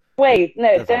no. Wait,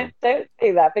 no, don't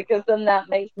do that, because then that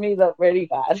makes me look really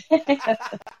bad.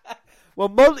 Well,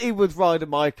 Monty was riding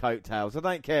my coattails. I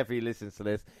don't care if he listens to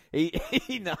this. He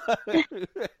knows.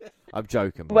 I'm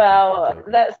joking. Monty. Well,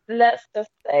 let's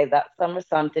just say that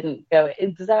SummerSlam didn't go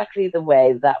exactly the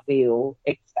way that we all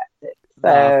expected.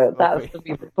 So that's the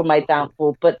reason for my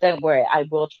downfall. But don't worry, I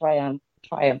will try and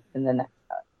triumph in the next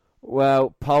match.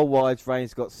 Well, poll-wise,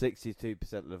 Reigns got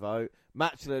 62% of the vote.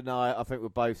 Match of the night, I think we'll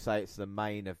both say it's the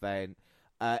main event.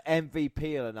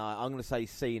 MVP of the night, I'm going to say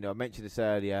Cena. I mentioned this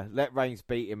earlier. Let Reigns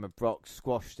beat him and Brock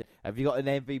squashed it. Have you got an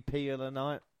MVP of the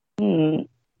night?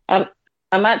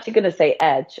 I'm actually going to say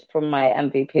Edge for my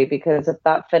MVP because of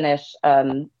that finish,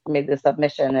 made the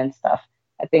submission and stuff.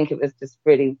 I think it was just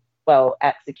really well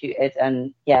executed,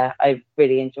 and yeah, I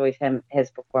really enjoyed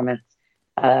his performance.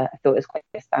 I thought it was quite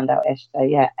standout-ish. So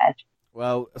yeah, Edge.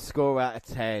 Well, a score out of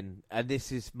 10, and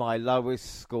this is my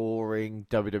lowest scoring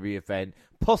WWE event,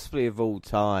 possibly of all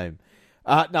time.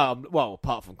 No, well,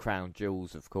 apart from Crown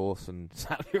Jewels, of course, and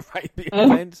Saudi Arabia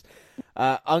events.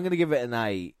 I'm going to give it an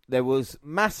 8. There was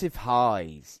massive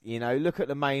highs. You know, look at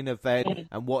the main event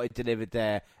and what it delivered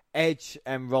there. Edge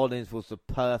and Rollins was the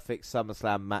perfect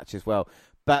SummerSlam match as well.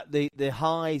 But the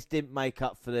highs didn't make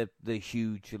up for the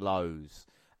huge lows.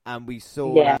 And we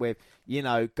saw that with, you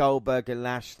know, Goldberg and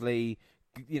Lashley,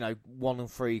 you know, 1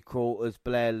 3/4,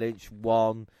 Blair Lynch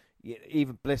 1,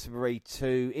 even Bliss and Marie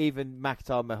 2, even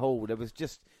McIntyre Mahal. There was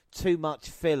just too much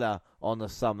filler on the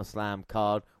SummerSlam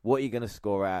card. What are you going to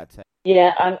score out of 10?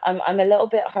 Yeah, I'm a little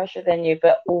bit harsher than you,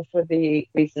 but all for the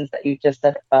reasons that you just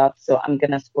said above. So I'm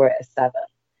going to score it a 7.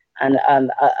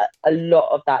 And a lot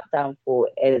of that downfall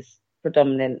is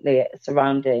predominantly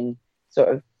surrounding sort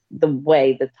of the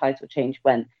way the title change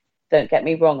went. Don't get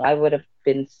me wrong, I would have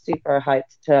been super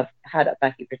hyped to have had a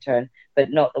Becky return, but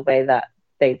not the way that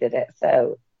they did it.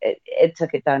 So it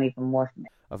took it down even more for me.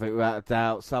 I think without a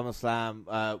doubt,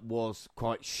 SummerSlam was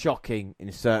quite shocking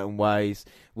in certain ways.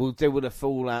 We'll deal with the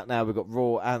fallout now. We've got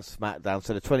Raw and SmackDown.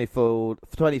 So the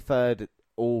 23rd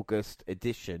August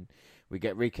edition, we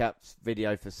get recaps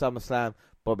video for SummerSlam.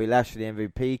 Bobby Lashley,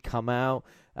 MVP, come out.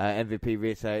 MVP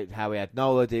reiterated how he had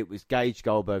no idea it was Gage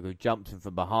Goldberg who jumped him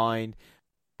from behind.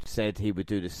 Said he would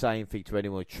do the same thing to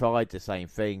anyone who tried the same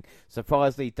thing.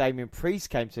 Surprisingly, Damian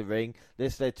Priest came to the ring.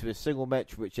 This led to a single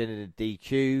match which ended in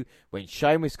DQ. When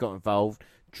Sheamus got involved,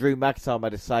 Drew McIntyre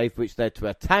made a save which led to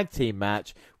a tag team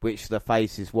match which the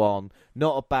faces won.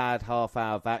 Not a bad half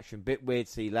hour of action. Bit weird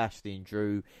to see Lashley and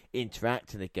Drew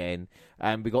interacting again.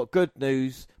 And we got good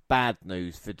news, bad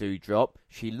news for Doudrop.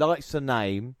 She likes the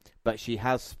name, but she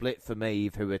has split from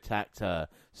Eve who attacked her.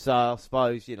 So I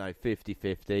suppose, you know,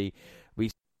 50-50.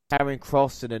 Karen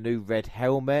Cross in a new red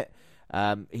helmet.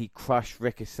 He crushed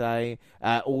Ricochet.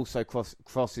 Also,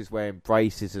 Cross is wearing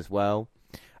braces as well.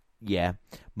 Yeah.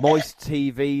 Moist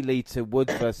TV lead to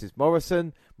Woods versus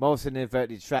Morrison. Morrison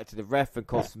inadvertently distracted the ref and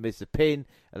cost The Miz the pin,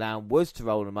 allowing Woods to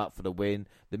roll him up for the win.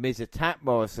 The Miz attacked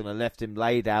Morrison and left him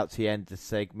laid out to the end of the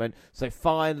segment. So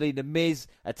finally, The Miz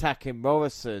attacking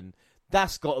Morrison.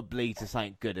 That's got to bleed to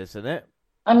something good, isn't it?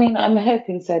 I mean, I'm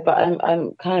hoping so, but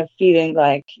I'm kind of feeling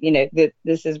like, you know,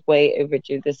 this is way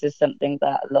overdue. This is something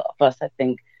that a lot of us, I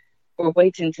think, we're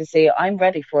waiting to see. I'm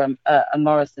ready for a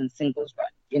Morrison singles run,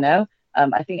 you know?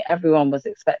 I think everyone was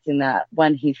expecting that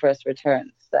when he first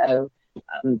returned. So,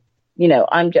 you know,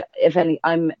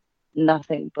 I'm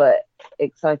nothing but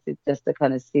excited just to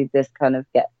kind of see this kind of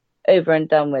get over and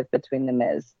done with between the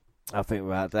Miz. I think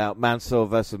without doubt, Mansoor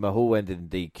versus Mahal ended in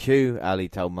DQ. Ali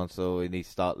told Mansoor he needs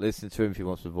to start listening to him if he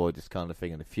wants to avoid this kind of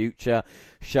thing in the future.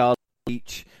 Charlotte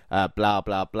Beach, blah,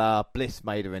 blah, blah. Bliss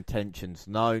made her intentions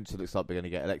known, so it looks like we're going to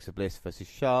get Alexa Bliss versus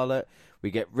Charlotte.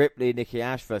 We get Ripley and Nikki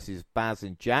Ash versus Baz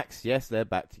and Jax. Yes, they're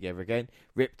back together again.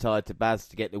 Riptide to Baz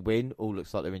to get the win. All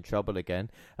looks like they're in trouble again.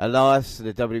 Elias,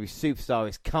 the WWE superstar,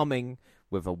 is coming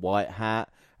with a white hat.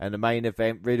 And the main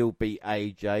event, Riddle beat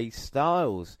AJ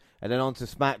Styles. And then on to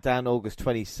SmackDown, August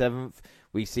 27th.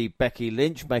 We see Becky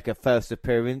Lynch make her first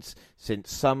appearance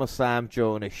since SummerSlam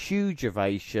during a huge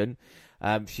ovation.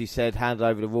 She said hand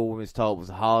over the Raw Women's title was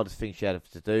the hardest thing she had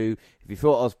to do. If you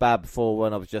thought I was bad before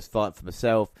when I was just fighting for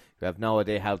myself, you have no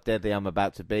idea how deadly I'm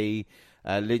about to be.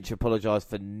 Lynch apologised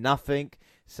for nothing,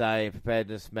 saying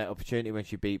preparedness met opportunity when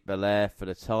she beat Belair for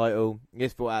the title.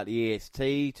 This brought out the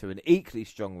EST to an equally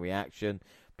strong reaction.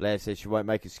 Blair says she won't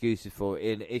make excuses for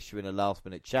issuing a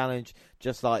last-minute challenge,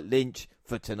 just like Lynch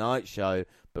for tonight's show.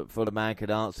 But before the man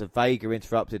could answer, Vega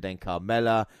interrupted, then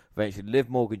Carmella. Eventually, Liv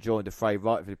Morgan joined the fray,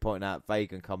 rightfully pointing out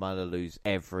Vega and Carmella lose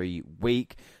every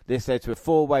week. This led to a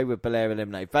four-way with Belair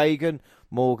eliminate Vega,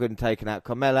 Morgan taking out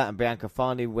Carmella, and Bianca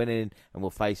finally winning and will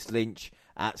face Lynch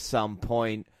at some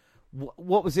point.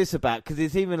 What was this about? Because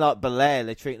it's even like Belair,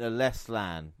 they're treating her less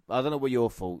than. I don't know what your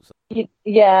thoughts are.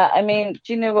 Yeah, I mean,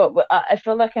 do you know what? I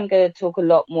feel like I'm going to talk a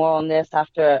lot more on this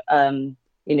after,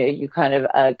 you know, you kind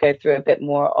of go through a bit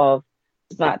more of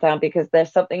SmackDown, because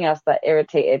there's something else that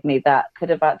irritated me that could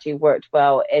have actually worked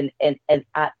well in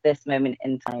at this moment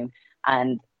in time.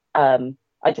 And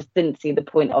I just didn't see the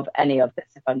point of any of this,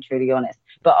 if I'm truly honest.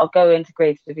 But I'll go into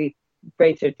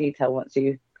greater detail once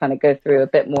you kind of go through a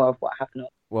bit more of what happened.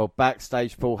 Well,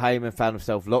 backstage, Paul Heyman found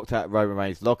himself locked out of Roman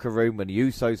Reigns' locker room when the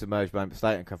Usos emerged moments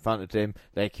later and confronted him.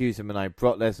 They accused him of knowing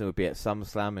Brock Lesnar would be at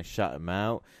SummerSlam and shut him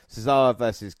out. Cesaro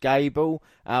versus Gable.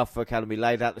 Alpha Academy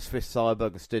laid out the Swiss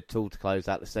Cyborg and stood tall to close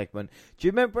out the segment. Do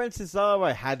you remember when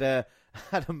Cesaro had a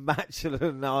match of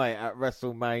the night at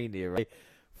WrestleMania? Right?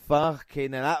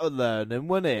 Fucking, and that was learning,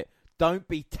 wasn't it? Don't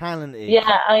be talented.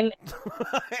 Yeah, I'm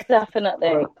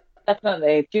definitely.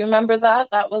 Do you remember that?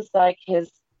 That was like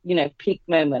his, peak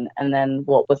moment. And then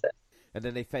what was it? And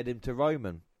then they fed him to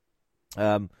Roman.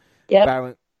 Yeah.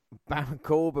 Baron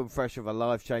Corbin, fresh of a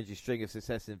life-changing string of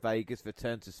success in Vegas,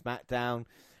 returned to SmackDown.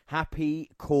 Happy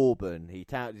Corbin. He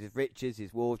touted his riches,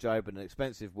 his wardrobe, and an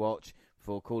expensive watch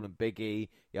before calling Big E.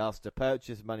 He asked to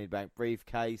purchase a Money Bank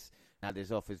briefcase, had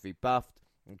his offers rebuffed.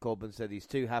 And Corbin said he's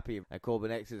too happy, and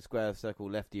Corbin exited the square circle,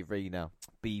 left the arena.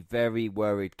 Be very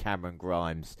worried, Cameron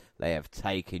Grimes. They have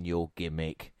taken your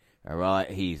gimmick. All right,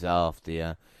 he's after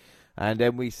you. And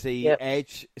then we see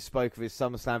Edge spoke of his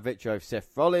SummerSlam victory over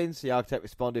Seth Rollins. The Architect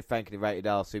responded, thanking the Rated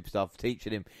R superstar for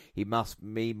teaching him he must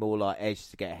be more like Edge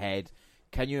to get ahead.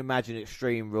 Can you imagine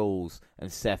Extreme Rules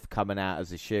and Seth coming out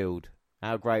as a Shield?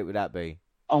 How great would that be?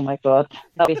 Oh my God,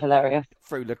 that'd be hilarious.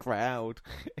 Through the crowd.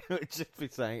 It would just be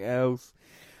something else.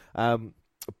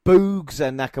 Boogs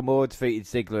and Nakamura defeated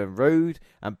Ziggler and Rude.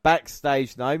 And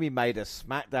backstage, Naomi made a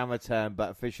SmackDown return,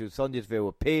 but official Sonya Deville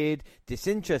appeared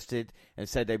disinterested and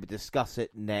said they would discuss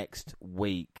it next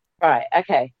week. Right,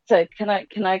 okay. So can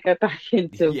I go back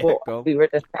into what we were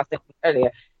discussing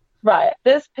earlier? Right,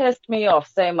 this pissed me off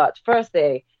so much.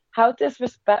 Firstly, how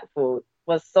disrespectful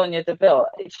was Sonya Deville?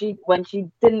 When she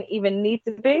didn't even need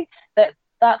to be?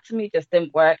 That to me just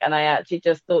didn't work, and I actually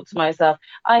just thought to myself,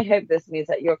 I hope this means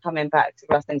that you're coming back to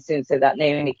wrestling soon so that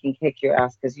Naomi can kick your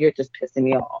ass, because you're just pissing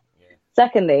me off. Yeah.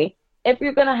 Secondly, if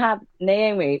you're going to have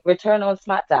Naomi return on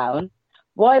SmackDown,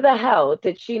 why the hell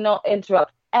did she not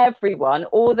interrupt everyone,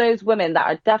 all those women that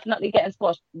are definitely getting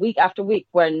squashed week after week,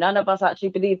 where none of us actually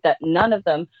believe that none of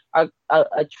them are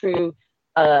a true,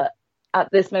 at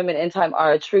this moment in time,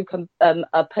 are a true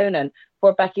opponent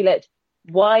for Becky Lynch?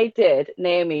 Why did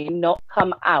Naomi not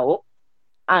come out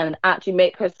and actually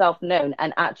make herself known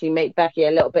and actually make Becky a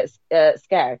little bit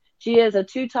scared? She is a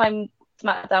 2-time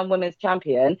SmackDown Women's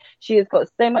Champion. She has got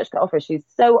so much to offer. She's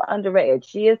so underrated.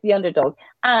 She is the underdog.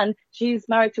 And she's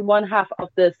married to one half of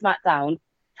the SmackDown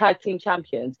Tag Team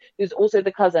Champions, who's also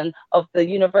the cousin of the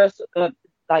Universal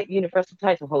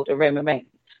title holder, Roman Reigns.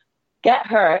 Get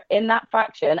her in that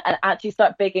faction and actually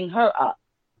start bigging her up.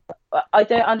 I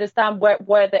don't understand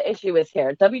where the issue is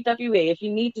here. WWE, if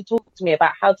you need to talk to me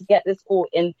about how to get this all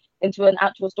into an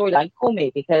actual storyline, call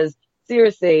me, because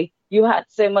seriously, you had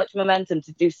so much momentum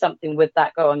to do something with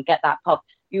that girl and get that pop.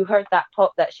 You heard that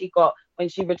pop that she got when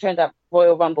she returned at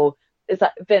Royal Rumble. Is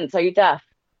that, Vince, are you deaf?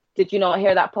 Did you not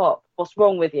hear that pop? What's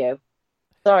wrong with you?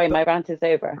 Sorry, my rant is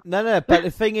over. No, but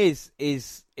the thing is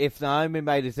if Naomi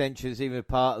made his entrance even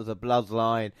part of the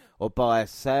Bloodline or by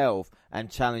herself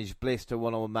and challenged Bliss to a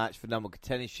one-on-one match for number one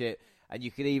contendership, and you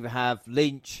could even have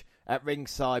Lynch at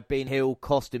ringside being heel,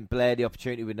 costing Blair the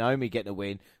opportunity with Naomi getting a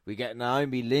win. We get a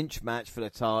Naomi Lynch match for the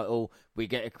title. We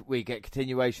get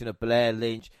continuation of Blair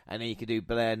Lynch, and then you can do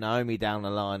Blair Naomi down the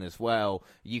line as well.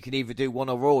 You can either do one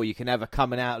or Raw. You can have her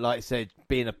coming out, like I said,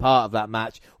 being a part of that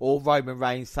match, or Roman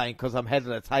Reigns saying, because I'm head of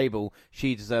the table,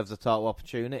 she deserves a title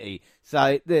opportunity.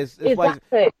 So there's ways,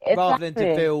 rather than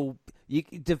Deville,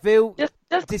 Deville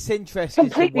just disinterested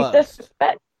completely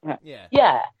disrespect.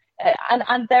 Yeah.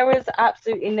 And there is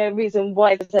absolutely no reason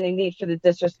why there's any need for the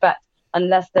disrespect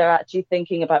unless they're actually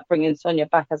thinking about bringing Sonya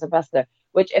back as a wrestler,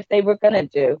 which if they were going to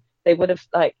do, they would have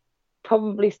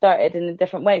probably started in a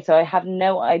different way. So I have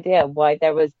no idea why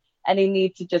there was any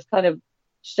need to just kind of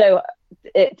show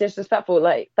it disrespectful.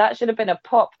 Like, that should have been a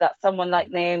pop that someone like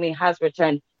Naomi has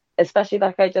returned, especially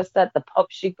like I just said, the pop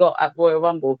she got at Royal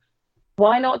Rumble.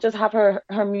 Why not just have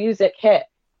her music hit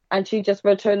and she just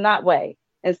returned that way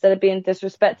instead of being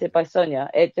disrespected by Sonya?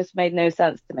 It just made no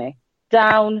sense to me.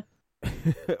 Down.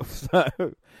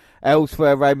 So,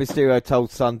 elsewhere, Rey Mysterio told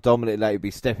son Dominic that he'd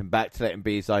be stepping back to let him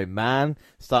be his own man,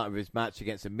 starting with his match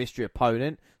against a mystery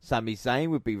opponent. Sami Zayn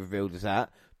would be revealed as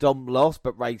that. Dom lost,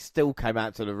 but Rey still came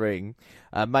out to the ring.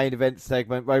 Main event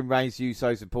segment, Roman Reigns,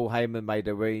 Usos and Paul Heyman made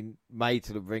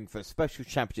to the ring for a special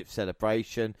championship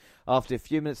celebration. After a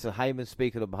few minutes of Heyman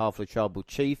speaking on behalf of the Tribal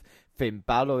Chief, Finn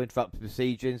Balor interrupted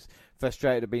proceedings,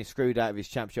 frustrated at being screwed out of his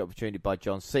championship opportunity by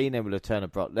John Cena and with the return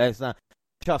of Brock Lesnar.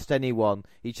 trust anyone.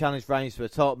 He challenged Reigns for a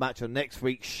top match on next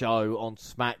week's show on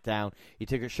SmackDown. He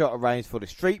took a shot at Reigns for the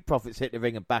Street Profits hit the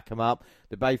ring and back him up.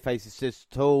 The babyface is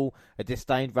just tall. A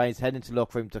disdained Reigns heading to the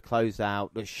locker room to close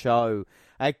out the show.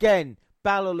 Again,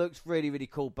 Balor looks really, really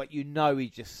cool, but you know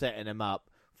he's just setting him up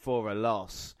for a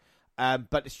loss.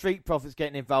 But the Street Profits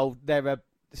getting involved, they're a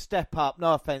step up.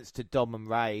 No offense to Dom and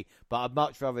Ray, but I'd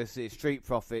much rather see Street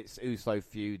Profits Uso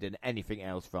feud than anything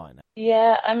else right now.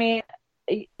 Yeah, I mean,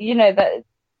 you know, that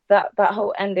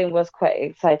whole ending was quite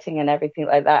exciting and everything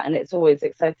like that, and it's always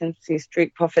exciting to see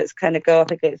Street Profits kind of go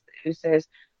up against the Usos.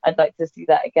 I'd like to see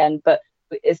that again, but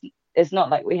it's not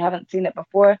like we haven't seen it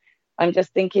before. I'm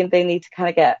just thinking they need to kind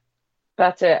of get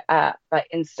better at like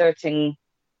inserting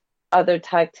other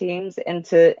tag teams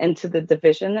into the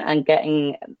division and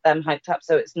getting them hyped up,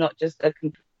 so it's not just a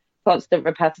constant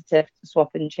repetitive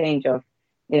swap and change of,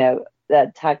 you know, the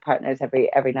tag partners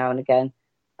every now and again.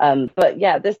 But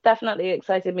yeah, this definitely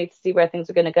excited me to see where things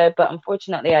are going to go. But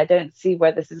unfortunately, I don't see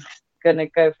where this is going to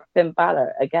go for Finn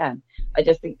Balor again. I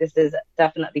just think this is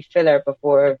definitely filler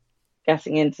before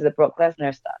getting into the Brock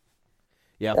Lesnar stuff.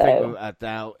 Yeah, I think we're without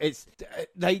doubt.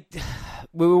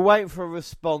 We were waiting for a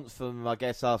response from, I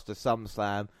guess, after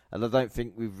SummerSlam, and I don't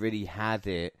think we've really had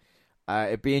it.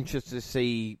 It'd be interesting to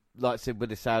see, like I said, with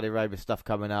the Saudi Arabia stuff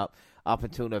coming up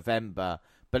until November.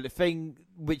 But the thing,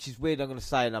 which is weird, I'm going to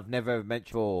say, and I've never ever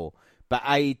mentioned before, but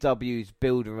AEW is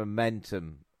building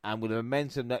momentum, and with the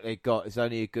momentum that they got, it's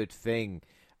only a good thing.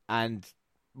 And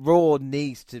Raw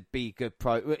needs to be good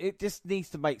it just needs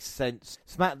to make sense.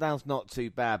 SmackDown's not too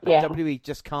bad, but WWE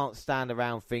just can't stand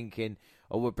around thinking,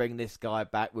 oh, we'll bring this guy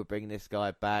back,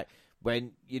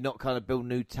 when you're not kind of building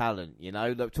new talent, you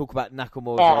know? Like, talk about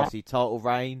Nakamura's Aussie title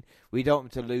reign. We don't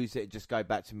want him to lose it and just go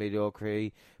back to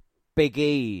mediocrity. Big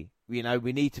E, you know,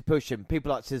 we need to push him.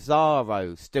 People like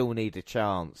Cesaro still need a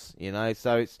chance, you know?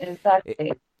 So it's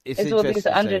exactly. It's all these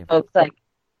underdogs, like,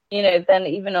 you know, then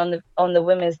even on the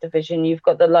women's division, you've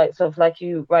got the likes of, like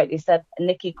you rightly said,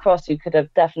 Nikki Cross, who could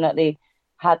have definitely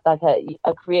had like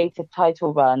a creative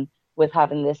title run with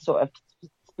having this sort of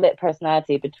split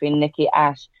personality between Nikki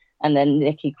Ash and then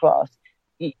Nikki Cross.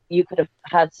 You could have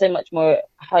had so much more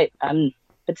hype and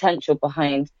potential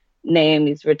behind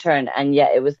Naomi's return, and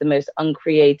yet it was the most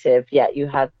uncreative. Yet you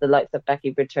had the likes of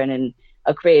Becky return in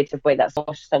a creative way that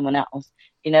squashed someone else.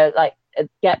 You know, like,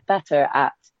 get better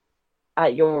at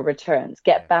your returns.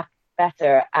 Get back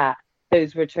better at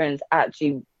those returns.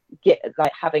 Actually, get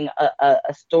like having a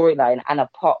storyline and a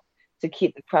pop to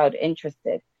keep the crowd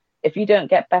interested. If you don't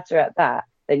get better at that,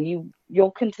 then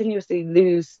you'll continuously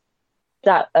lose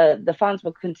that. The fans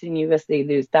will continuously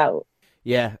lose doubt.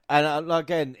 Yeah, and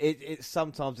again, it's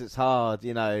sometimes it's hard,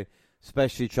 you know,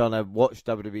 especially trying to watch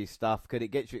WWE stuff, because it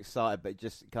gets you excited, but it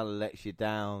just kind of lets you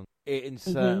down in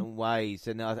certain ways.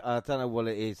 And I don't know what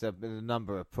it is. There's been a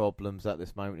number of problems at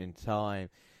this moment in time.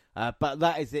 But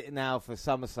that is it now for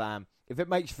SummerSlam. If it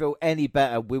makes you feel any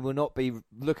better, we will not be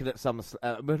looking at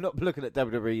SummerSlam. We're not looking at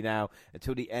WWE now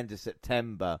until the end of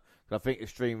September. I think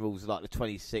Extreme Rules are like the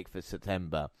 26th of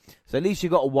September. So at least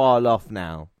you've got a while off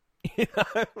now. You know?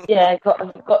 Yeah, got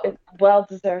a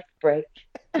well-deserved break.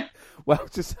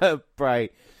 Well-deserved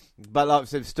break. But like I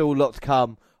said, still a lot to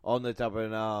come on the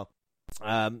WNR.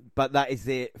 But that is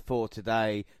it for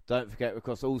today. Don't forget,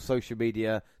 across all social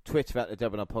media, Twitter at the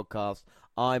WNR Podcast.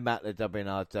 I'm at the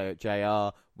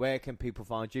WNRJR. Where can people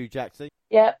find you, Jaxie?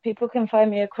 Yeah, people can find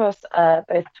me across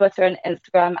both Twitter and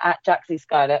Instagram at Jaxie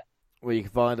Scarlett. Well, you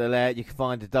can find her there. You can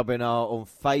find the WNR on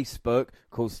Facebook, of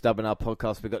course, the WNR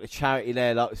Podcast. We've got the charity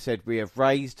there. Like I said, we have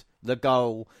raised the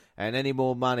goal, and any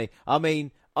more money. I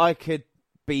mean, I could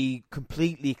be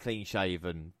completely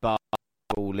clean-shaven by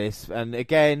all this. And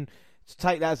again,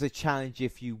 take that as a challenge,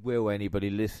 if you will, anybody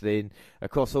listening.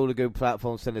 Across all the good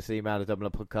platforms, send us an email to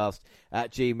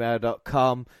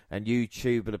WNRpodcast@gmail.com, and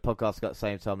YouTube and the podcast got the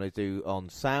same time they do on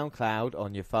SoundCloud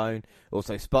on your phone.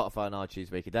 Also Spotify and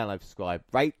iTunes, where you can download, subscribe,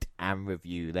 rate and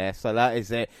review there. So that is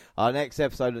it. Our next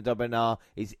episode of WNR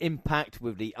is Impact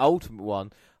with the Ultimate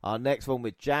One. Our next one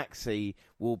with Jaxie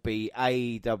will be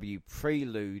AEW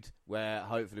Prelude, where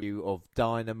hopefully you of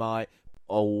Dynamite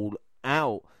All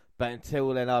Out. But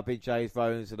until then, I've been James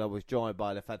Rowlands, and I was joined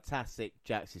by the fantastic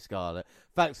Jaxie Scarlett.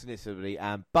 Thanks for listening,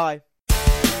 and bye.